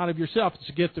faith, that not of yourself. It's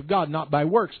a gift of God, not by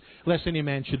works, lest any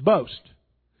man should boast.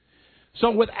 So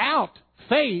without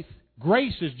faith,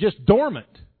 grace is just dormant.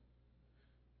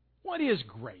 What is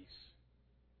grace?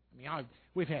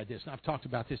 We've had this, and I've talked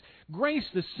about this. Grace,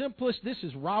 the simplest, this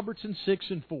is Robertson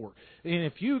 6:4. And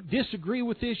if you disagree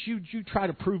with this, you try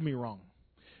to prove me wrong.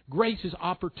 Grace is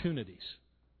opportunities.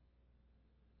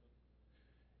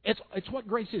 It's what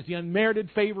grace is, the unmerited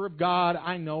favor of God.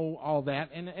 I know all that,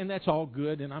 and that's all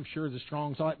good, and I'm sure the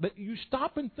Strong's all that. But you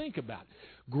stop and think about it.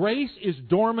 Grace is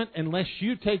dormant unless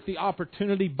you take the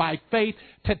opportunity by faith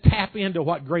to tap into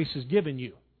what grace has given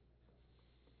you.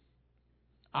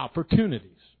 Opportunities.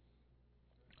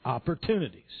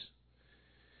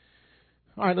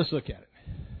 All right, let's look at it.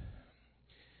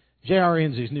 J.R.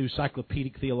 Ensley's New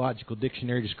Cyclopedic Theological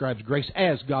Dictionary describes grace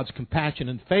as God's compassion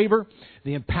and favor,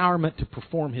 the empowerment to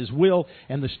perform His will,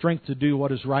 and the strength to do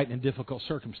what is right in difficult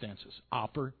circumstances.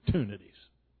 Opportunities.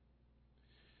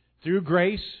 Through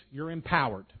grace, you're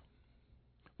empowered.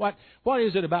 What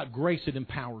is it about grace that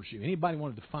empowers you? Anybody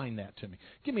want to define that to me?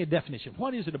 Give me a definition.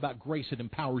 What is it about grace that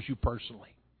empowers you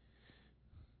personally?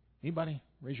 Anybody?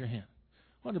 Raise your hand.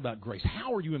 What about grace?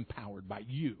 How are you empowered by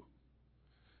you?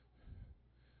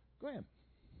 Go ahead.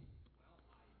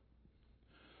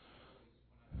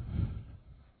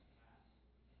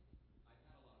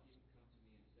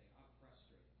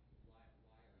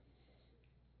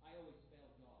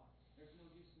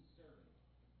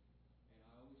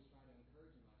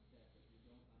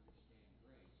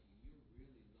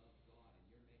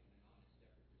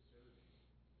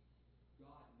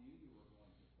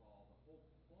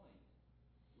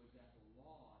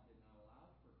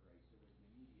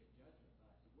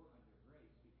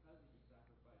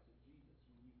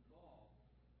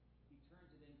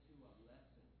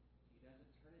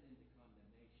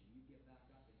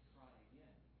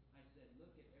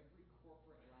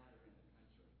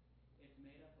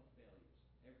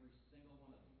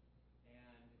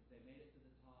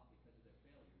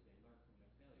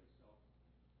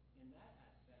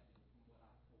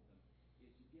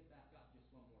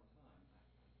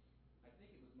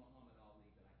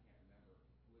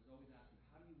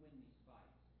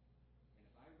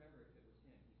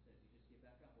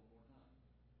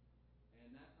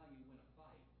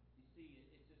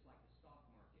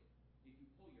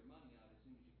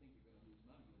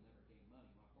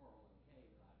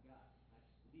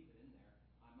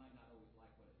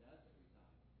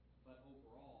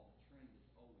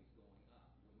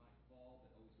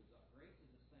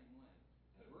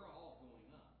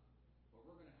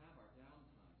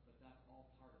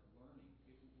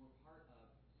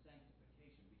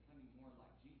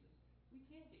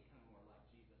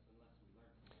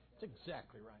 That's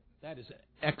exactly right. That is an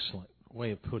excellent way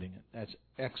of putting it. That's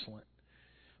excellent.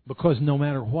 Because no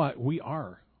matter what, we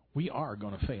are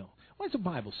going to fail. What does the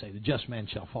Bible say? The just man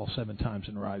shall fall 7 times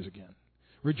and rise again.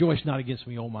 Rejoice not against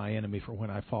me, O my enemy, for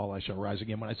when I fall I shall rise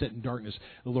again. When I sit in darkness,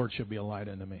 the Lord shall be a light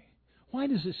unto me. Why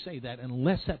does it say that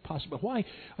unless that possible? Why?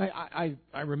 I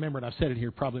remember, and I've said it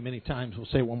here probably many times. We'll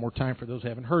say it one more time for those who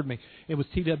haven't heard me. It was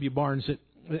T.W. Barnes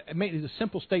that made a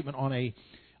simple statement on a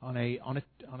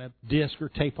disc or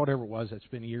tape, whatever it was. That's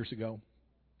been years ago.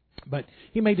 But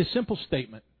he made a simple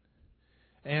statement,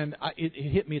 and it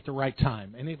hit me at the right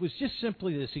time. And it was just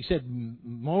simply this. He said,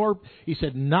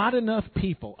 not enough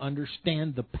people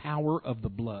understand the power of the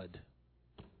blood.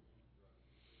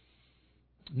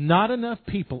 Not enough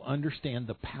people understand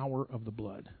the power of the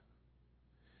blood.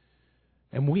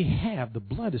 And we have. The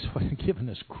blood is what has given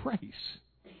us grace.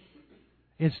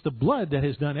 It's the blood that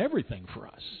has done everything for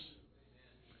us.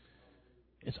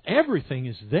 Everything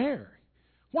is there.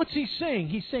 What's he saying?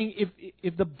 He's saying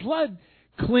if the blood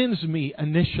cleansed me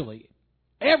initially,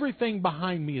 everything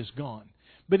behind me is gone.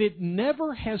 But it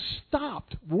never has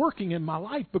stopped working in my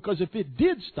life, because if it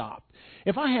did stop,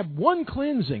 if I had one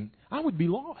cleansing, I would be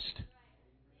lost.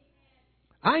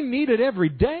 I need it every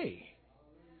day.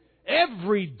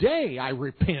 Every day I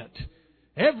repent.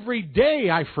 Every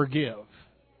day I forgive.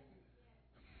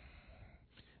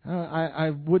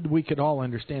 I would we could all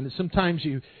understand it. Sometimes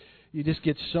you just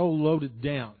get so loaded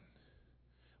down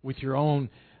with your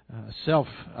own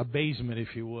self-abasement,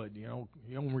 if you would, your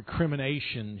own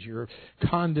recriminations, your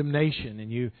condemnation,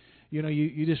 and you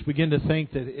just begin to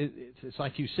think that it's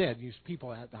like you said,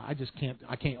 people,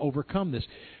 I can't overcome this.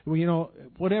 Well,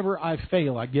 whatever I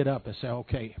fail, I get up and say,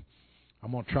 okay,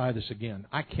 I'm going to try this again.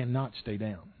 I cannot stay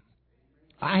down.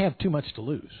 I have too much to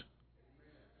lose.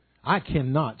 I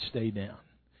cannot stay down.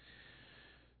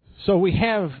 So we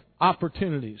have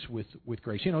opportunities with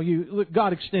grace.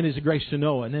 God extended His grace to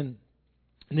Noah, and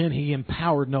then He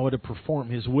empowered Noah to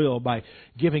perform His will by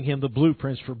giving him the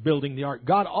blueprints for building the ark.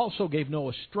 God also gave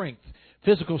Noah strength,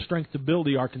 physical strength to build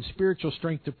the ark, and spiritual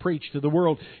strength to preach to the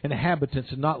world and inhabitants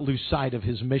and not lose sight of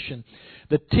His mission.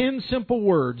 The 10 simple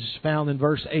words found in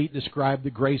verse 8 describe the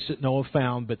grace that Noah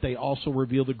found, but they also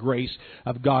reveal the grace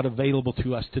of God available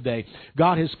to us today.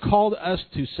 God has called us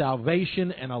to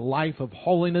salvation and a life of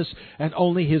holiness, and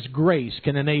only His grace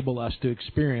can enable us to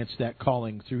experience that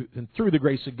calling. Through the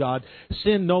grace of God,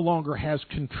 sin no longer has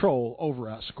control over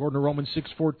us. According to Romans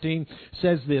 6:14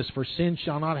 says this, "For sin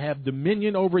shall not have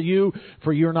dominion over you,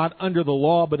 for you are not under the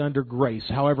law, but under grace."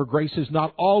 However, grace is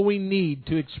not all we need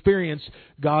to experience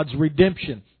God's redemption.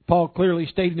 Paul clearly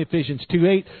stated in Ephesians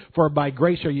 2:8, for by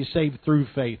grace are you saved through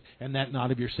faith, and that not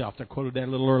of yourself. I quoted that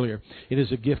a little earlier. It is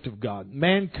a gift of God.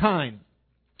 Mankind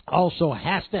also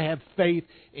has to have faith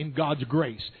in God's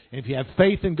grace. And if you have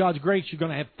faith in God's grace, you're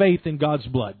going to have faith in God's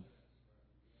blood.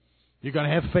 You're going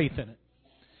to have faith in it.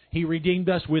 He redeemed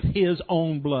us with His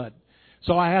own blood.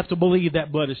 So I have to believe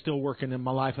that blood is still working in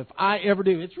my life. If I ever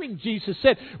do, it's when Jesus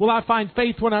said, will I find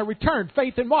faith when I return?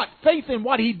 Faith in what? Faith in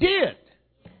what He did.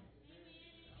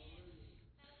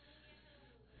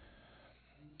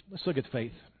 Let's look at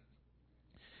faith.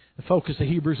 The focus of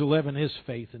Hebrews 11 is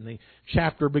faith, and the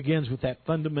chapter begins with that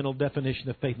fundamental definition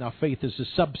of faith. Now, faith is the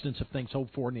substance of things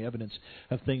hoped for and the evidence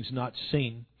of things not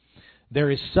seen.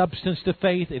 There is substance to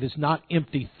faith. It is not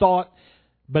empty thought,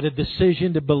 but a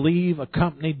decision to believe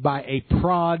accompanied by a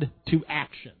prod to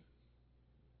action.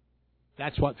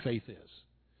 That's what faith is.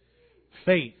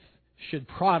 Faith should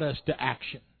prod us to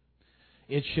action.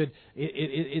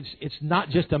 It's not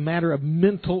just a matter of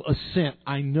mental assent.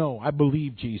 I know, I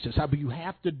believe Jesus. But you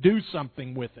have to do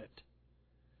something with it.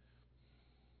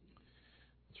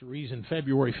 That's the reason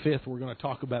February 5th we're going to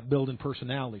talk about building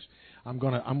personalities. I'm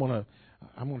going to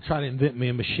try to invent me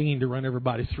a machine to run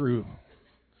everybody through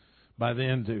by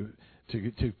then to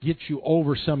get you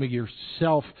over some of your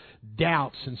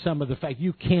self-doubts and some of the fact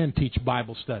you can teach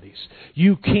Bible studies.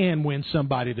 You can win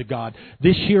somebody to God.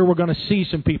 This year we're going to see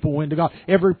some people win to God.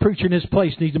 Every preacher in this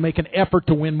place needs to make an effort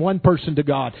to win one person to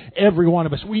God. Every one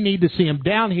of us. We need to see them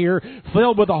down here,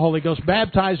 filled with the Holy Ghost,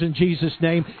 baptized in Jesus'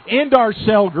 name, into our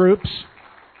cell groups.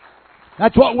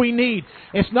 That's what we need.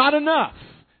 It's not enough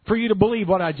for you to believe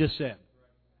what I just said.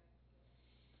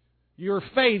 Your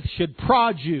faith should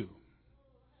prod you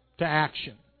to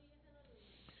action.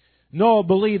 Noah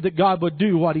believed that God would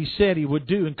do what He said He would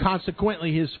do, and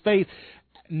consequently his faith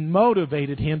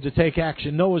motivated him to take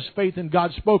action. Noah's faith in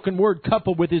God's spoken word,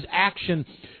 coupled with his action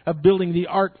of building the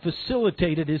ark,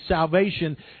 facilitated his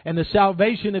salvation and the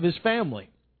salvation of his family.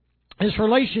 This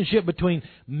relationship between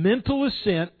mental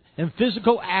assent and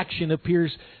physical action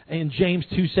appears in James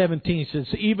 2:17. It says,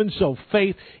 even so,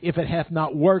 faith, if it hath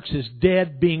not works, is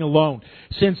dead, being alone.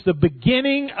 Since the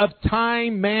beginning of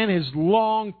time, man has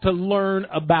longed to learn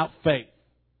about faith.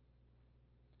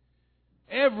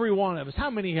 Every one of us. How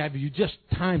many have you just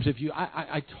times have you...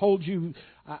 I told you...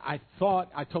 I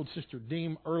told Sister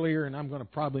Deem earlier, and I'm going to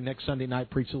probably next Sunday night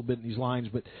preach a little bit in these lines,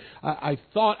 but I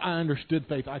thought I understood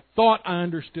faith. I thought I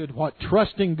understood what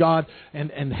trusting God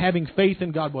and having faith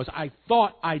in God was. I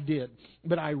thought I did.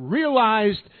 But I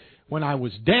realized when I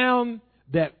was down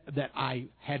that I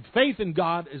had faith in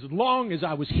God as long as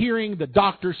I was hearing the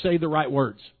doctor say the right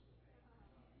words.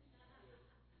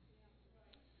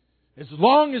 As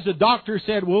long as the doctor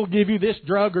said, we'll give you this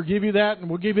drug or give you that and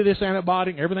we'll give you this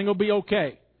antibiotic, everything will be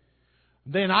okay.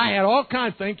 Then I had all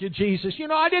kinds, thank you, Jesus.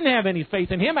 I didn't have any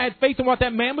faith in Him. I had faith in what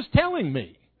that man was telling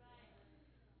me.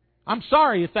 I'm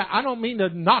sorry if I don't mean to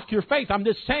knock your faith. I'm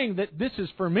just saying that this is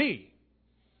for me.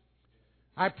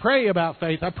 I pray about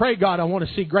faith. I pray, God, I want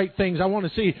to see great things. I want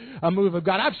to see a move of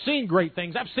God. I've seen great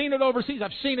things. I've seen it overseas.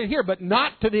 I've seen it here, but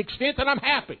not to the extent that I'm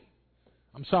happy.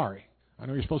 I'm sorry. I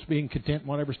know you're supposed to be content in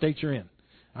whatever state you're in.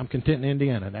 I'm content in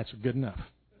Indiana. That's good enough.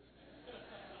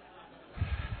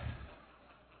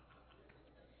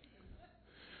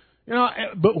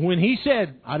 But when He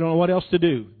said, I don't know what else to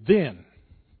do, then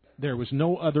there was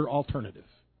no other alternative.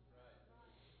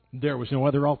 There was no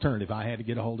other alternative. I had to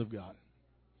get a hold of God.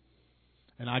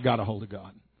 And I got a hold of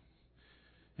God.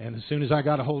 And as soon as I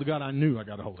got a hold of God, I knew I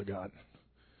got a hold of God.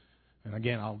 And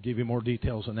again, I'll give you more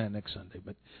details on that next Sunday.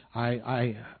 But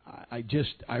I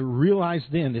realized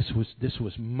then this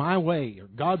was my way, or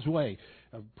God's way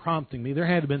of prompting me. There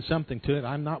had to have been something to it.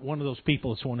 I'm not one of those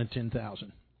people that's 1 in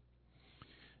 10,000.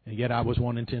 And yet I was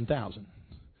 1 in 10,000.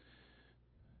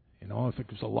 If it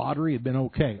was a lottery, it'd been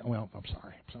okay. Well, I'm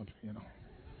sorry.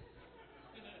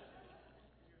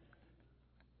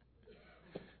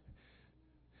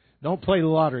 Don't play the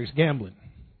lottery. It's gambling.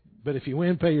 But if you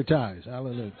win, pay your tithes.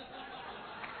 Hallelujah.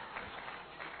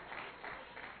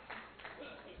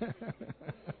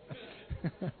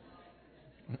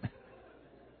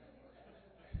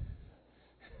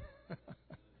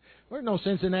 There's no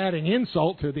sense in adding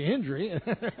insult to the injury.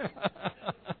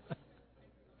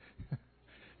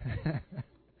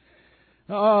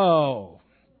 So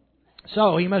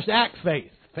he must act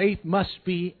faith. Faith must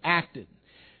be acted.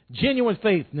 Genuine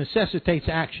faith necessitates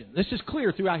action. This is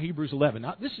clear throughout Hebrews 11.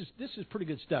 Now, this is pretty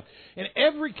good stuff. In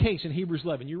every case in Hebrews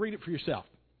 11, you read it for yourself.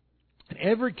 In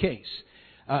every case,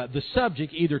 the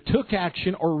subject either took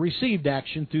action or received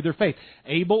action through their faith.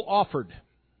 Abel offered.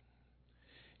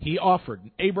 He offered.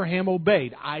 Abraham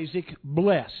obeyed. Isaac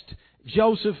blessed.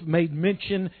 Joseph made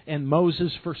mention, and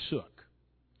Moses forsook.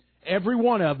 Every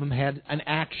one of them had an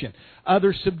action.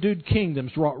 Others subdued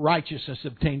kingdoms, wrought righteousness,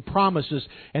 obtained promises,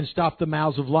 and stopped the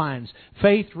mouths of lions.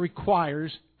 Faith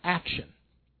requires action.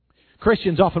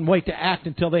 Christians often wait to act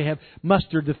until they have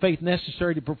mustered the faith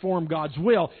necessary to perform God's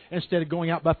will instead of going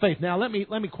out by faith. Now, let me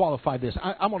qualify this.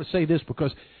 I want to say this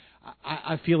because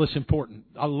I feel it's important.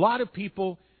 A lot of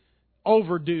people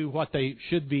overdo what they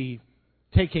should be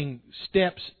taking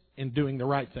steps in doing the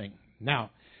right thing. Now,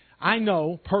 I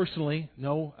personally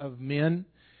know of men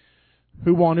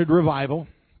who wanted revival.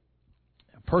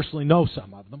 I personally know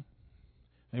some of them.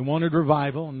 They wanted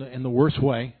revival in the worst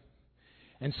way.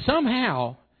 And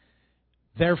somehow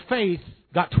their faith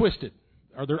got twisted,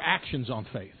 or their actions on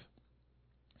faith.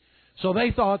 So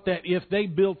they thought that if they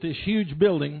built this huge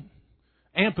building,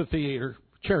 amphitheater,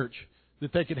 church,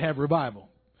 that they could have revival.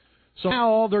 So now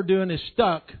all they're doing is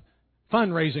stuck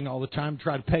fundraising all the time to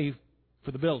try to pay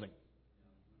for the building.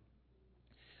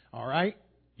 All right?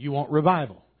 You want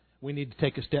revival. We need to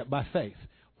take a step by faith.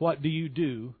 What do you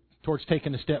do towards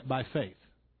taking a step by faith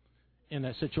in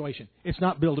that situation? It's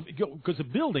not building, because the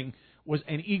building was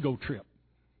an ego trip.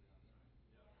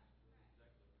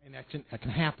 And that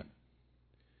can happen.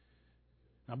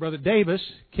 Now, Brother Davis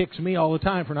kicks me all the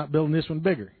time for not building this one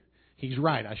bigger. He's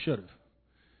right. I should have.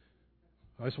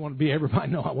 I just want to be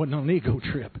everybody know I wasn't on an ego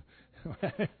trip.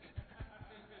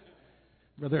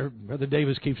 Brother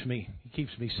Davis keeps me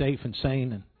safe and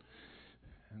sane,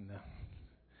 and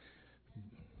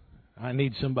I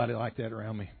need somebody like that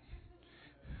around me.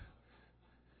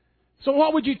 So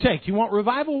what would you take? You want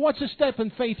revival? What's a step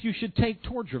in faith you should take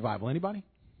towards revival? Anybody?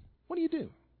 What do you do?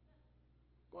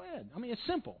 Go ahead. I mean, it's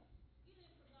simple.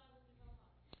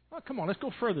 Oh, come on, let's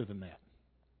go further than that.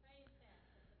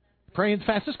 Pray and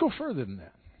fast. Let's go further than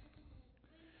that.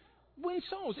 Win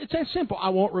souls. It's that simple. I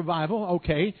want revival.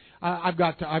 Okay, I've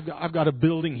got a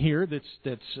building here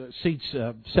that seats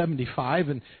 75,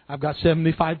 and I've got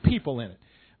 75 people in it.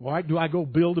 Why do I go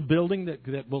build a building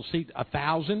that will seat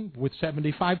 1,000 with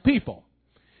 75 people?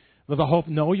 With the hope,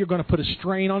 no, you're going to put a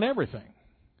strain on everything.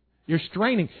 You're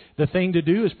straining. The thing to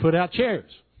do is put out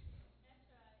chairs.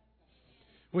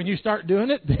 When you start doing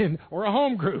it, then, or a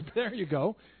home group, there you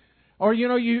go. Or, you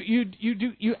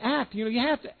act. You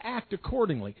have to act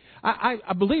accordingly.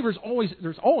 I believe there's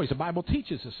always, the Bible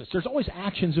teaches us this, there's always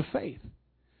actions of faith.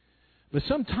 But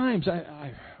sometimes,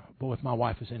 boy, if my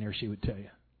wife was in here, she would tell you.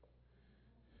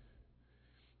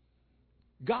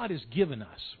 God has given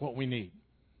us what we need.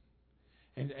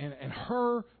 And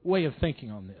her way of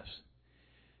thinking on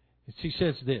this, she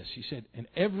says this, she said, in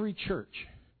every church,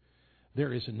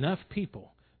 there is enough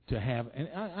people to have,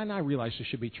 and I realize there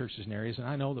should be churches in areas, and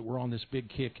I know that we're on this big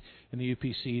kick in the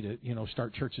UPC to,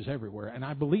 start churches everywhere, and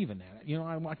I believe in that.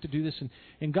 I like to do this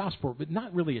in Gosport, but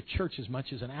not really a church as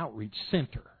much as an outreach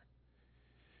center.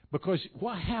 Because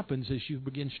what happens is you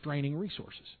begin straining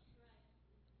resources.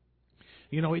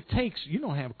 It takes, you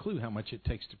don't have a clue how much it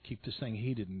takes to keep this thing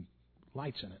heated and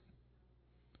lights in it.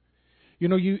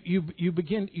 You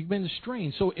begin to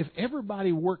strain. So if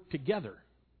everybody worked together,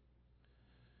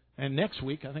 and next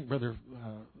week, I think Brother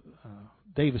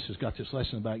Davis has got this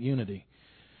lesson about unity.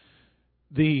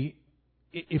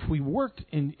 If we worked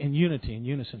in unity, in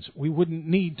unison, we wouldn't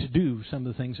need to do some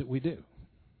of the things that we do.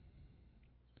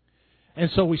 And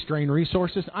so we strain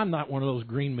resources. I'm not one of those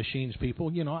green machines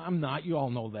people. I'm not. You all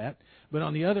know that. But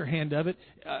on the other hand of it,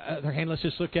 let's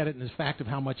just look at it in the fact of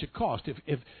how much it costs.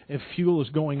 If fuel is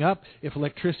going up, if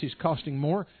electricity is costing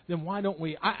more, then why don't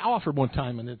we? I offered one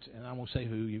time, and I won't say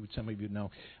who. Some of you know.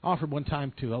 I offered one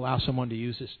time to allow someone to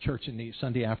use this church in the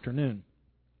Sunday afternoon.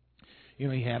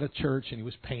 He had a church, and he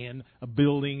was paying a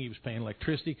building. He was paying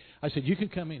electricity. I said, you can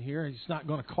come in here, and it's not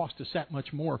going to cost us that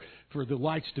much more for the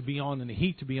lights to be on and the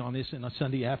heat to be on this in a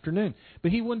Sunday afternoon. But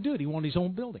he wouldn't do it. He wanted his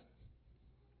own building.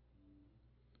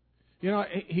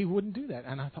 He wouldn't do that.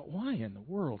 And I thought, why in the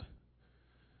world?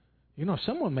 If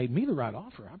someone made me the right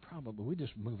offer, we'd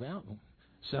just move out and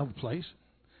sell the place.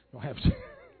 Don't have to.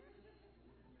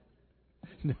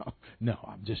 No,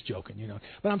 I'm just joking,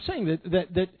 But I'm saying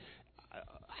that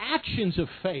actions of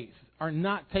faith are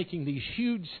not taking these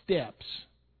huge steps.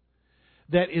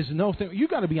 That is no thing. You've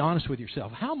got to be honest with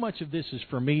yourself. How much of this is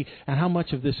for me and how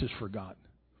much of this is for God?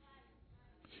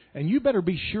 And you better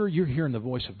be sure you're hearing the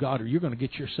voice of God, or you're going to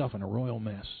get yourself in a royal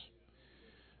mess.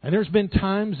 And there's been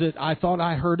times that I thought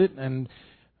I heard it and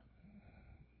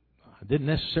I didn't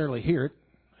necessarily hear it.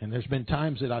 And there's been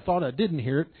times that I thought I didn't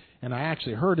hear it and I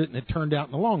actually heard it, and it turned out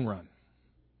in the long run.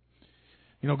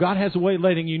 God has a way of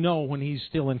letting you know when He's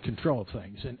still in control of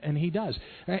things, and He does.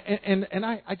 And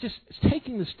I just, it's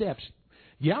taking the steps.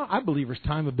 Yeah, I believe there's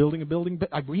time of building a building,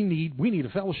 but we need a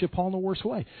fellowship hall in the worst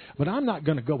way. But I'm not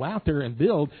going to go out there and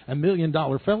build $1 million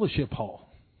fellowship hall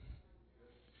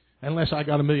unless I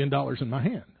got $1 million in my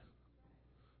hand.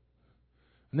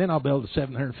 And then I'll build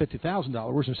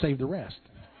 $750,000 and save the rest.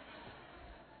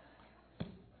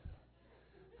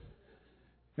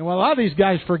 And well, a lot of these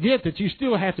guys forget that you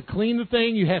still have to clean the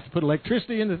thing. You have to put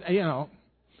electricity in the,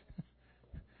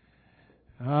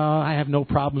 I have no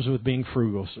problems with being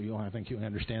frugal, so I think you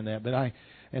understand that. But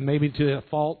and maybe to a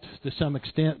fault to some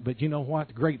extent, but you know what?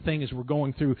 The great thing is we're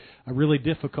going through a really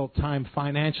difficult time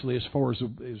financially as far as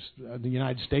the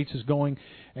United States is going,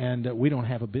 and we don't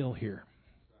have a bill here.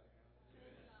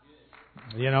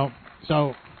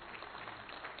 So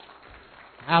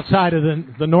outside of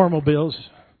the normal bills.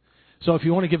 So if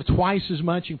you want to give twice as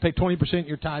much, you can pay 20% of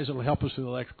your tithes. It'll help us with the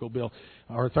electrical bill.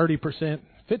 Or 30%,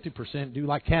 50%. Do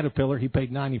like Caterpillar. He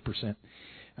paid 90%.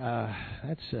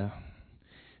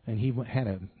 And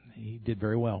he did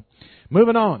very well.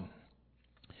 Moving on.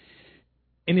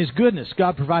 In His goodness,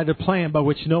 God provided a plan by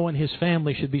which Noah and his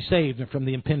family should be saved from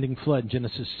the impending flood. In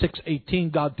Genesis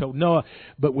 6:18, God told Noah,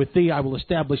 "But with thee I will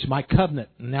establish my covenant,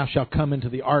 and thou shalt come into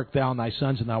the ark, thou and thy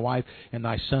sons and thy wife, and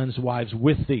thy sons' wives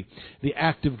with thee." The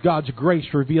act of God's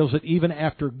grace reveals that even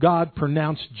after God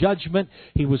pronounced judgment,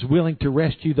 He was willing to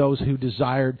rescue those who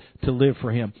desired to live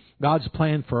for Him. God's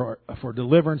plan for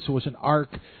deliverance was an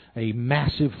ark, a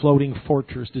massive floating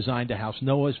fortress designed to house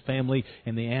Noah's family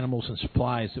and the animals and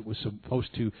supplies that was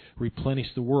supposed to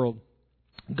replenish the world.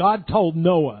 God told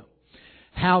Noah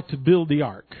how to build the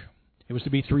ark. It was to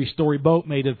be a 3-story boat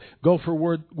made of gopher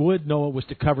wood. Noah was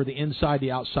to cover the inside,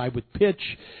 the outside with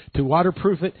pitch. To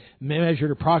waterproof it,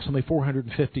 measured approximately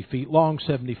 450 feet long,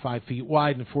 75 feet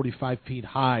wide, and 45 feet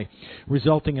high,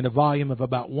 resulting in a volume of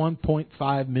about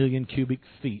 1.5 million cubic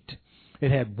feet.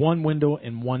 It had one window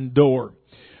and one door.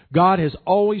 God has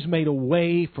always made a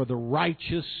way for the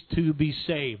righteous to be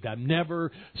saved. I've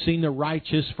never seen the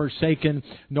righteous forsaken,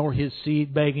 nor his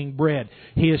seed begging bread.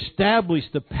 He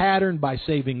established the pattern by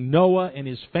saving Noah and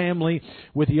his family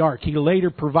with the ark. He later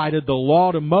provided the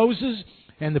law to Moses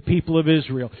and the people of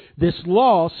Israel. This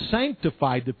law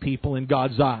sanctified the people in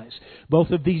God's eyes. Both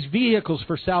of these vehicles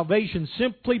for salvation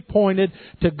simply pointed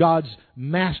to God's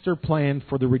master plan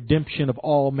for the redemption of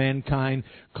all mankind,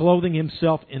 clothing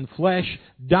Himself in flesh,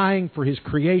 dying for His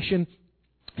creation,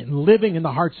 and living in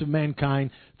the hearts of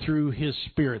mankind through His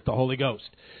Spirit, the Holy Ghost.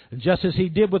 And just as He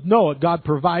did with Noah, God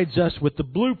provides us with the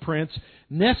blueprints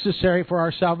necessary for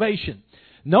our salvation.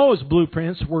 Noah's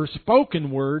blueprints were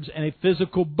spoken words and a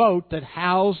physical boat that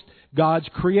housed God's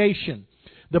creation.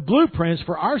 The blueprints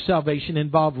for our salvation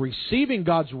involve receiving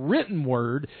God's written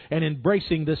word and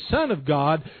embracing the Son of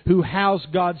God who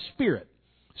housed God's Spirit.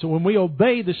 So when we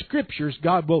obey the Scriptures,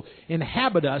 God will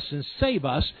inhabit us and save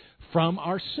us from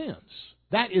our sins.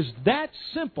 That is that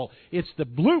simple. It's the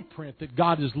blueprint that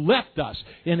God has left us,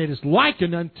 and it is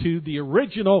likened unto the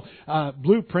original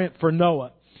blueprint for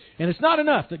Noah. And it's not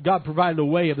enough that God provided a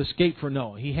way of escape for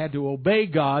Noah. He had to obey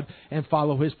God and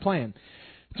follow His plan.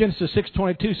 Genesis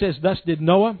 6:22 says, "Thus did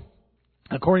Noah,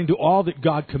 according to all that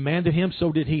God commanded him,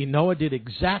 so did he." Noah did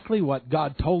exactly what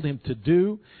God told him to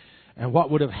do. And what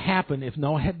would have happened if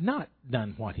Noah had not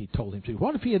done what He told him to?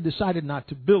 What if he had decided not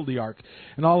to build the ark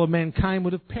and all of mankind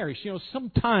would have perished?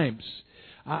 Sometimes,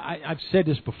 I've said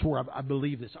this before, I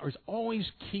believe this, there's always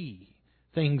key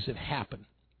things that happen.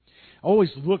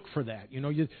 Always look for that.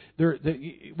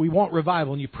 We want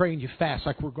revival, and you pray and you fast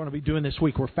like we're going to be doing this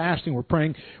week. We're fasting, we're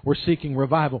praying, we're seeking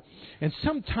revival. And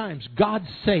sometimes God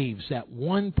saves that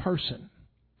one person.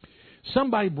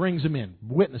 Somebody brings them in,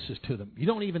 witnesses to them. You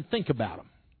don't even think about them.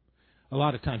 A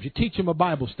lot of times. You teach them a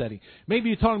Bible study. Maybe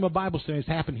you taught them a Bible study that's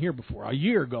happened here before, a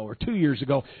year ago or 2 years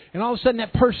ago, and all of a sudden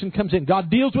that person comes in. God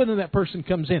deals with them, that person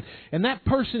comes in. And that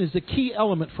person is the key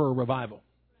element for a revival.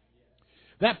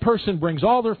 That person brings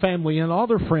all their family in, all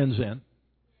their friends in.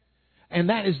 And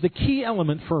that is the key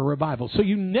element for a revival. So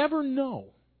you never know.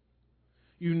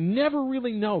 You never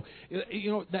really know.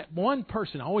 That one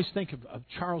person, I always think of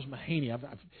Charles Mahaney.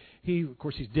 Of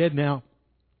course, he's dead now.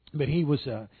 But he was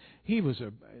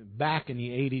back in the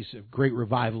 80s, a great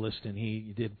revivalist, and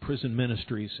he did prison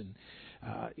ministries.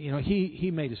 And, he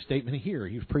made a statement here.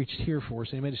 He preached here for us.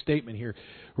 And he made a statement here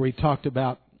where he talked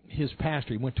about his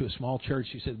pastor. He went to a small church,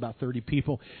 he said about 30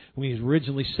 people, when he was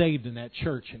originally saved in that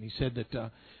church. And he said that,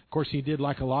 of course, he did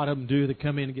like a lot of them do. They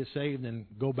come in and get saved and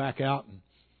go back out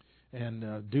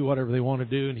and do whatever they want to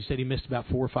do. And he said he missed about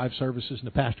 4 or 5 services, and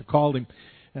the pastor called him.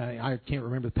 I can't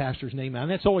remember the pastor's name now.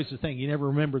 And that's always the thing. You never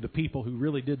remember the people who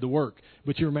really did the work,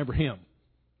 but you remember him.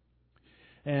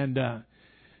 And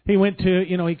he went to,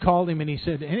 he called him and he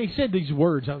said these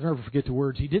words. I'll never forget the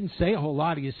words. He didn't say a whole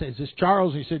lot. He said, "Is this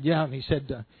Charles?" He said, "Yeah." And he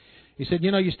said,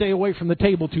 "You stay away from the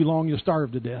table too long, you'll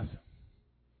starve to death."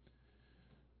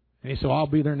 And he said, "I'll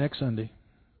be there next Sunday."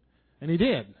 And he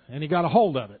did. And he got a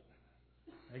hold of it.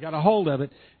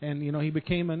 And, he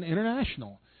became an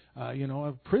international,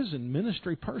 a prison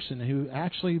ministry person who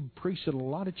actually preached at a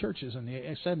lot of churches in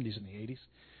the 70s and the 80s.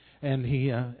 And he,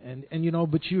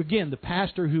 but the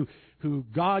pastor who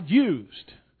God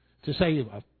used to say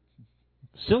a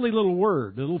silly little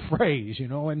word, a little phrase,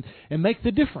 and make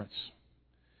the difference.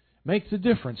 Make the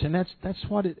difference. And that's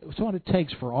what it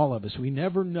takes for all of us. We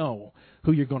never know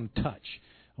who you're going to touch.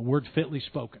 A word fitly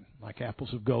spoken, like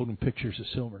apples of gold and pictures of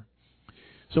silver.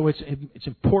 So it's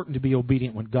important to be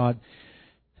obedient when God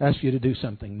asks you to do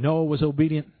something. Noah was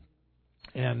obedient,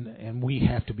 and we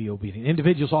have to be obedient.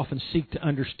 Individuals often seek to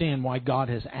understand why God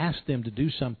has asked them to do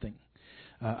something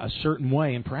a certain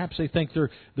way, and perhaps they think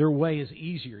their way is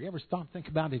easier. You ever think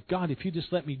about it? God, if you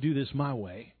just let me do this my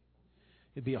way,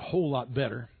 it'd be a whole lot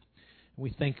better. We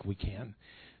think we can.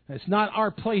 It's not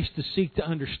our place to seek to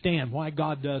understand why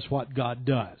God does what God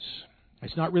does.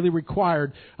 It's not really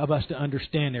required of us to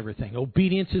understand everything.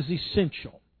 Obedience is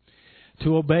essential.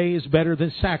 To obey is better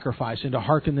than sacrifice, and to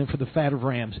hearken than for the fat of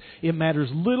rams. It matters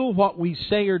little what we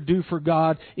say or do for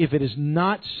God if it is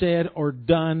not said or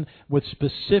done with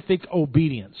specific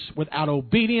obedience. Without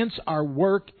obedience, our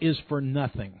work is for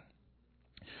nothing.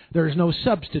 There is no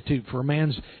substitute for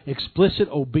man's explicit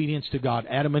obedience to God.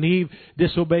 Adam and Eve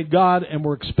disobeyed God and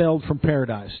were expelled from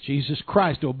paradise. Jesus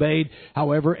Christ obeyed,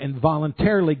 however, and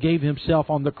voluntarily gave Himself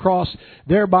on the cross,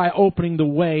 thereby opening the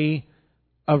way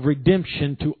of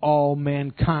redemption to all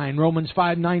mankind. Romans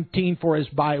 5:19, for as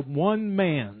by one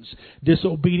man's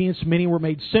disobedience many were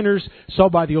made sinners, so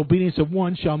by the obedience of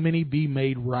one shall many be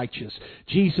made righteous.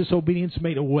 Jesus' obedience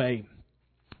made a way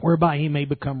whereby He may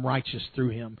become righteous through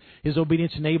Him. His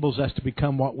obedience enables us to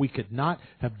become what we could not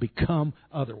have become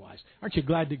otherwise. Aren't you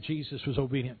glad that Jesus was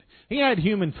obedient? He had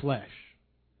human flesh.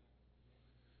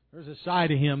 There's a side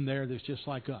of Him there that's just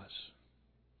like us.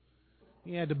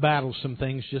 He had to battle some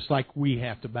things just like we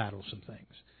have to battle some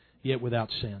things, yet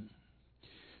without sin.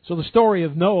 So the story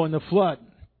of Noah and the flood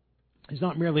is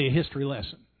not merely a history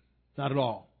lesson. Not at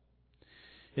all.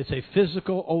 It's a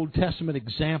physical Old Testament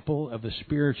example of the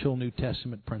spiritual New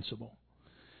Testament principle.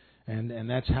 And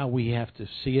that's how we have to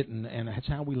see it, and that's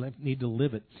how we need to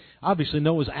live it. Obviously,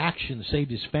 Noah's actions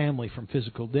saved his family from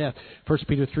physical death. 1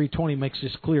 Peter 3:20 makes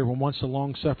this clear. When once the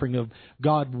long-suffering of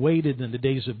God waited in the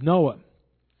days of Noah,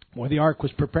 while the ark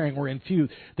was preparing, wherein few,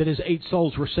 that is 8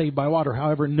 souls were saved by water.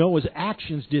 However, Noah's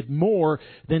actions did more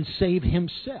than save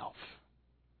himself.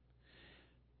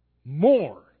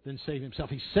 More than save himself.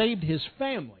 He saved his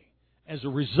family as a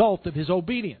result of his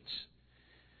obedience.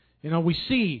 We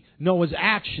see Noah's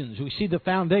actions. We see the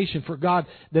foundation for God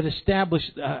that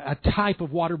established a type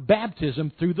of water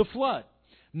baptism through the flood.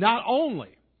 Not only,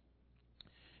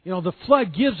 the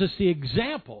flood gives us the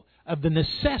example of the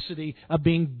necessity of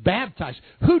being baptized.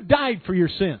 Who died for your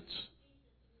sins?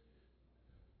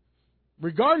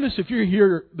 Regardless if you're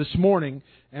here this morning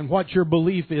and what your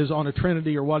belief is on a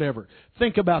Trinity or whatever,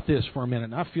 think about this for a minute.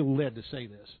 And I feel led to say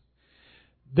this.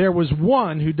 There was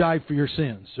one who died for your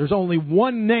sins. There's only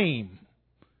one name.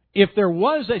 If there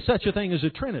was such a thing as a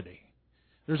Trinity,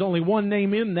 there's only one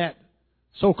name in that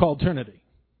so-called Trinity,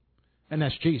 and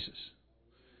that's Jesus.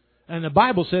 And the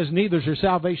Bible says, neither is there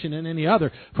salvation in any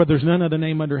other, for there's none other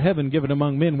name under heaven given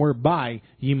among men whereby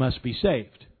ye must be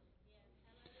saved.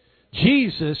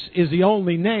 Jesus is the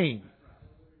only name.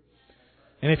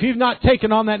 And if you've not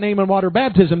taken on that name in water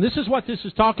baptism, this is what this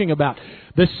is talking about.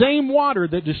 The same water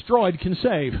that destroyed can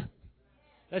save.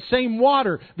 That same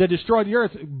water that destroyed the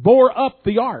earth bore up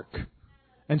the ark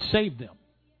and saved them.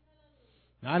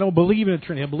 Now, I don't believe in a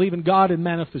Trinity. I believe in God in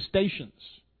manifestations.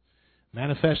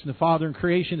 Manifest in the Father in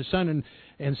creation, the Son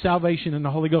in salvation, and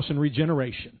the Holy Ghost in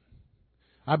regeneration.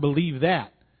 I believe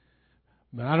that.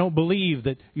 But I don't believe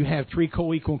that you have 3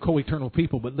 co-equal and co-eternal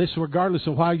people. But this, regardless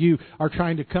of how you are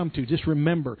trying to come to, just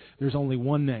remember, there's only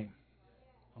one name.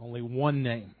 Only one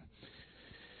name.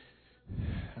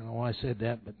 I don't know why I said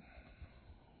that, but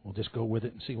we'll just go with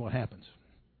it and see what happens.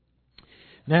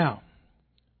 Now,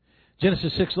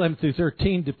 Genesis 6:11 through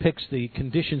 13 depicts the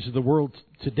conditions of the world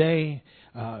today.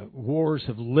 Wars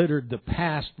have littered the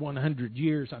past 100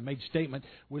 years. I made a statement.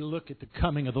 We look at the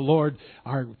coming of the Lord.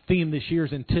 Our theme this year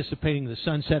is anticipating the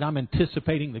sunset. I'm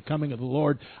anticipating the coming of the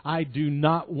Lord. I do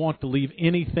not want to leave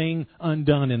anything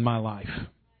undone in my life.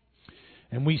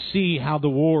 And we see how the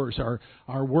wars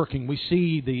are working. We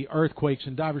see the earthquakes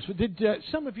and divers. Did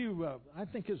some of you, I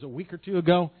think it was a week or two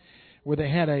ago, where they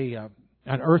had a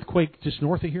An earthquake just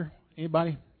north of here?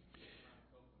 Anybody?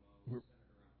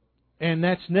 And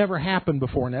that's never happened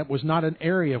before, and that was not an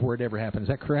area where it ever happened. Is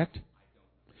that correct?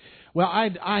 Well, I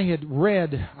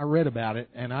read about it,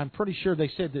 and I'm pretty sure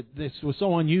they said that this was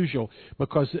so unusual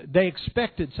because they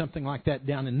expected something like that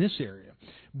down in this area,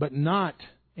 but not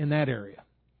in that area.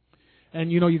 And,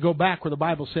 you go back where the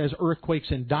Bible says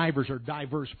earthquakes in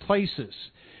diverse places.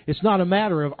 It's not a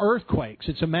matter of earthquakes.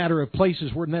 It's a matter of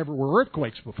places where never were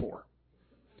earthquakes before.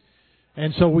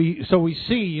 And so we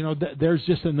see, there's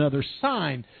just another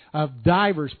sign of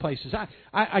diverse places.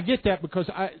 I get that because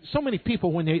so many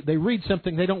people, when they read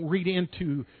something, they don't read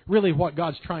into really what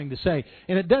God's trying to say.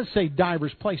 And it does say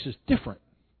diverse places, different.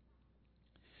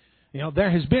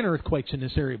 There has been earthquakes in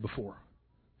this area before.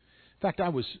 In fact,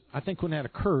 I think when that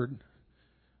occurred,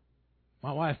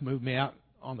 my wife moved me out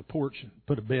on the porch and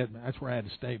put a bed. That's where I had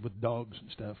to stay with dogs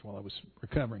and stuff while I was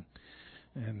recovering.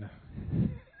 And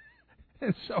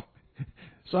so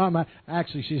I'm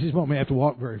actually, she didn't want me to have to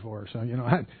walk very far. So,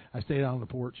 I stayed out on the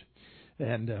porch.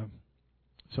 And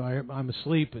so I'm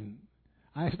asleep, and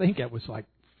I think it was like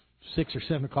 6 or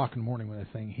 7 o'clock in the morning when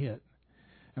that thing hit.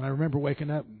 And I remember waking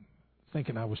up and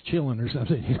thinking I was chilling or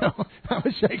something. I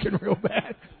was shaking real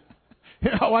bad.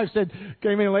 My wife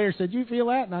came in later and said, "You feel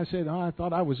that?" And I said, "Oh, I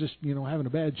thought I was just, having a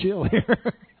bad chill here."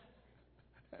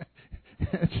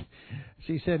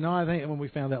 She said, "No, I think," when we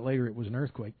found out later, it was an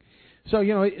earthquake. So,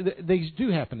 these do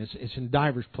happen. It's in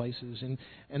diverse places. And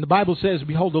the Bible says,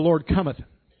 "Behold, the Lord cometh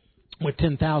with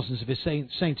 10,000s of His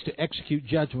saints to execute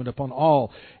judgment upon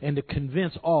all and to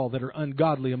convince all that are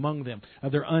ungodly among them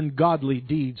of their ungodly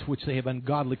deeds which they have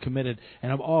ungodly committed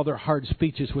and of all their hard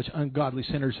speeches which ungodly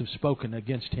sinners have spoken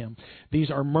against Him. These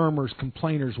are murmurers,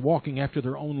 complainers, walking after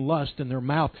their own lust, and their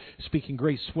mouth speaking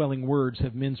great swelling words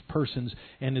have men's persons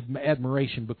and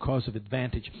admiration because of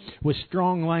advantage." With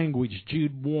strong language,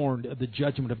 Jude warned of the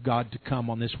judgment of God to come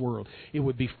on this world. It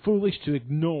would be foolish to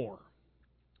ignore.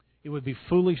 It would be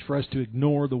foolish for us to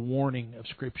ignore the warning of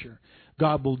Scripture.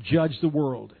 God will judge the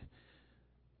world,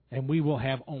 and we will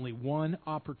have only one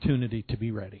opportunity to be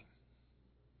ready.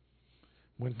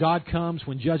 When God comes,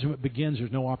 when judgment begins,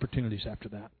 there's no opportunities after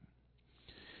that.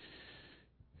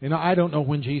 I don't know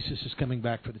when Jesus is coming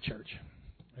back for the church.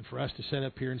 And for us to sit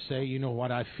up here and say,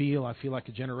 what I feel like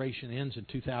a generation ends in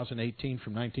 2018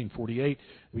 from 1948,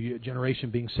 a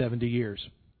generation being 70 years.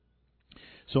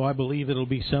 So I believe it'll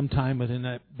be sometime within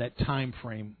that time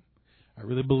frame. I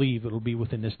really believe it'll be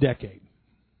within this decade.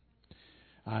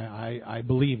 I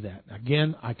believe that.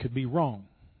 Again, I could be wrong.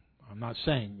 I'm not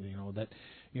saying that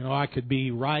I could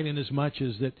be right in as much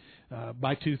as that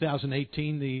by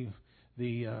 2018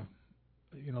 that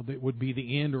would be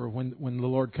the end, or when the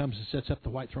Lord comes and sets up the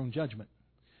white throne judgment.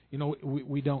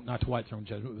 We don't, not the white throne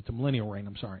judgment, but the millennial reign.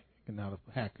 I'm sorry, getting out of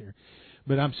hack there.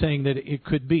 But I'm saying that it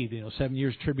could be, 7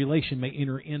 years tribulation may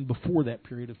enter in before that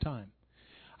period of time.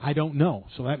 I don't know.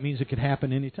 So that means it could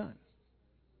happen any time.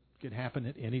 It could happen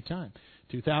at any time.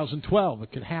 2012,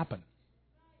 it could happen.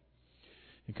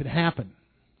 It could happen.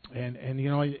 And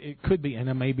it could be, and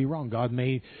I may be wrong. God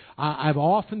may. I've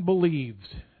often believed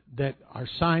that our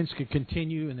signs could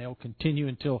continue, and they'll continue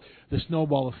until the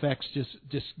snowball effects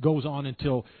just goes on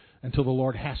until the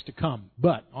Lord has to come.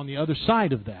 But on the other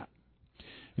side of that,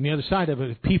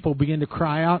 if people begin to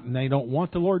cry out and they don't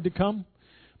want the Lord to come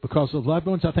because of loved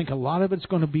ones, I think a lot of it's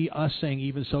going to be us saying,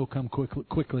 "Even so, come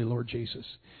quickly, Lord Jesus."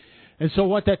 And so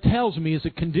what that tells me is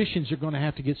the conditions are going to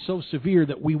have to get so severe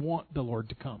that we want the Lord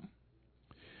to come.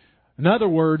 In other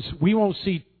words, we won't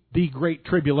see the great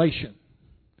tribulation,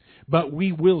 but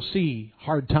we will see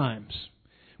hard times,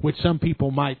 which some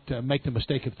people might make the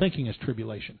mistake of thinking as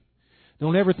tribulation.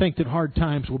 Don't ever think that hard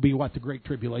times will be what the great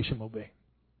tribulation will be.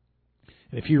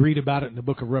 If you read about it in the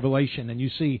book of Revelation and you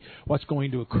see what's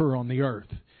going to occur on the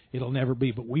earth, it'll never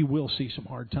be. But we will see some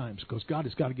hard times because God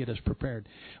has got to get us prepared.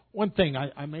 One thing,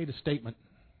 I made a statement.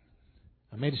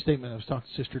 I was talking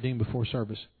to Sister Dean before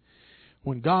service.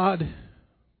 When God,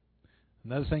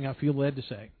 another thing I feel led to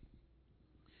say,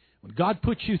 when God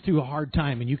puts you through a hard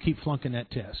time and you keep flunking that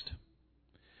test,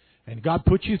 and God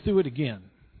puts you through it again,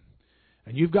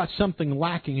 and you've got something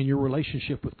lacking in your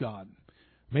relationship with God,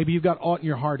 maybe you've got aught in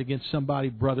your heart against somebody,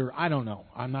 brother. I don't know.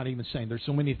 I'm not even saying. There's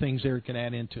so many things there that can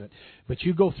add into it. But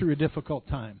you go through a difficult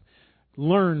time.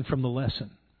 Learn from the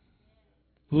lesson.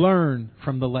 Learn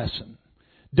from the lesson.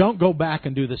 Don't go back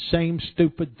and do the same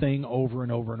stupid thing over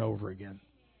and over and over again.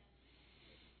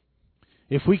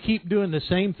 If we keep doing the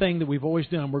same thing that we've always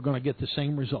done, we're going to get the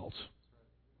same results.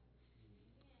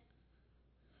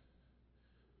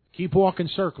 Keep walking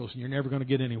circles and you're never going to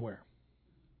get anywhere.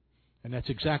 And that's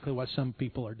exactly what some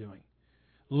people are doing.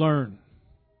 Learn.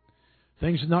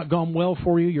 Things have not gone well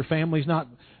for you. Your family's not...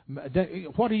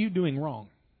 What are you doing wrong?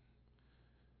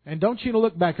 And don't you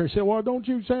look back there and say, well, don't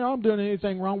you say I'm doing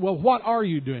anything wrong. Well, what are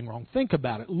you doing wrong? Think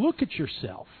about it. Look at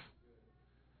yourself.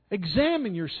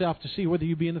 Examine yourself to see whether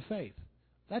you be in the faith.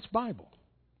 That's Bible.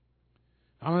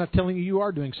 I'm not telling you you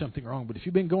are doing something wrong, but if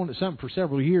you've been going to something for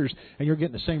several years and you're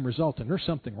getting the same result, then there's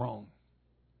something wrong.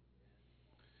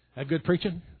 That good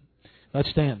preaching? Let's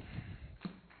stand.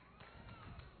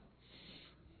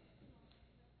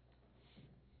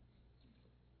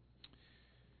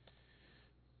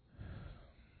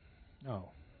 Oh.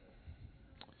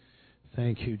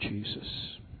 Thank you, Jesus.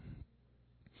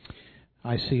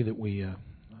 I see that we, I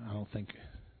don't think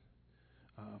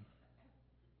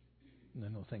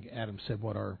Adam said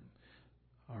what our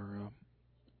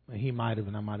he might have,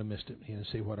 and I might have missed it. He didn't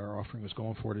say what our offering was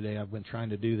going for today. I've been trying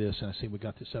to do this, and I see we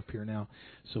got this up here now,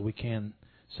 so we can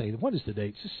say, what is the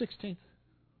date? It's the 16th.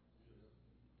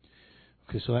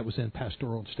 Okay, so that was in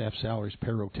pastoral and staff salaries,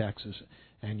 payroll taxes,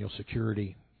 annual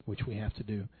security, which we have to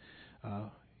do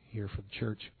here for the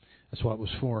church. That's what it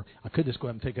was for. I could just go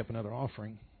ahead and take up another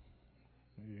offering.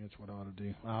 Maybe that's what I ought to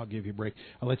do. I'll give you a break.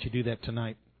 I'll let you do that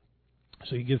tonight.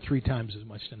 So you give 3 times as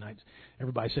much tonight.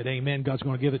 Everybody said, amen. God's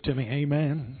going to give it to me.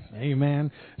 Amen.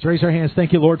 Amen. Let's raise our hands.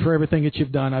 Thank you, Lord, for everything that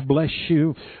you've done. I bless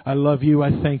you. I love you.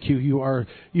 I thank you.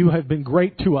 You have been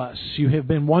great to us. You have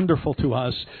been wonderful to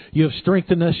us. You have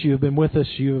strengthened us. You have been with us.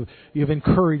 You have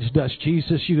encouraged us.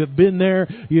 Jesus, you have been there.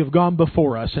 You have gone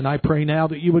before us. And I pray now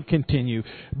that you would continue.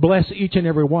 Bless each and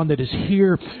every one that is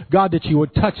here. God, that you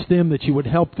would touch them, that you would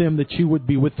help them, that you would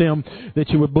be with them,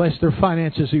 that you would bless their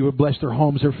finances, you would bless their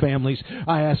homes, their families.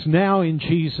 I ask now in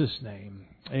Jesus' name.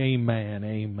 Amen.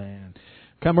 Amen.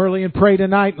 Come early and pray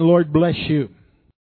tonight, and the Lord bless you.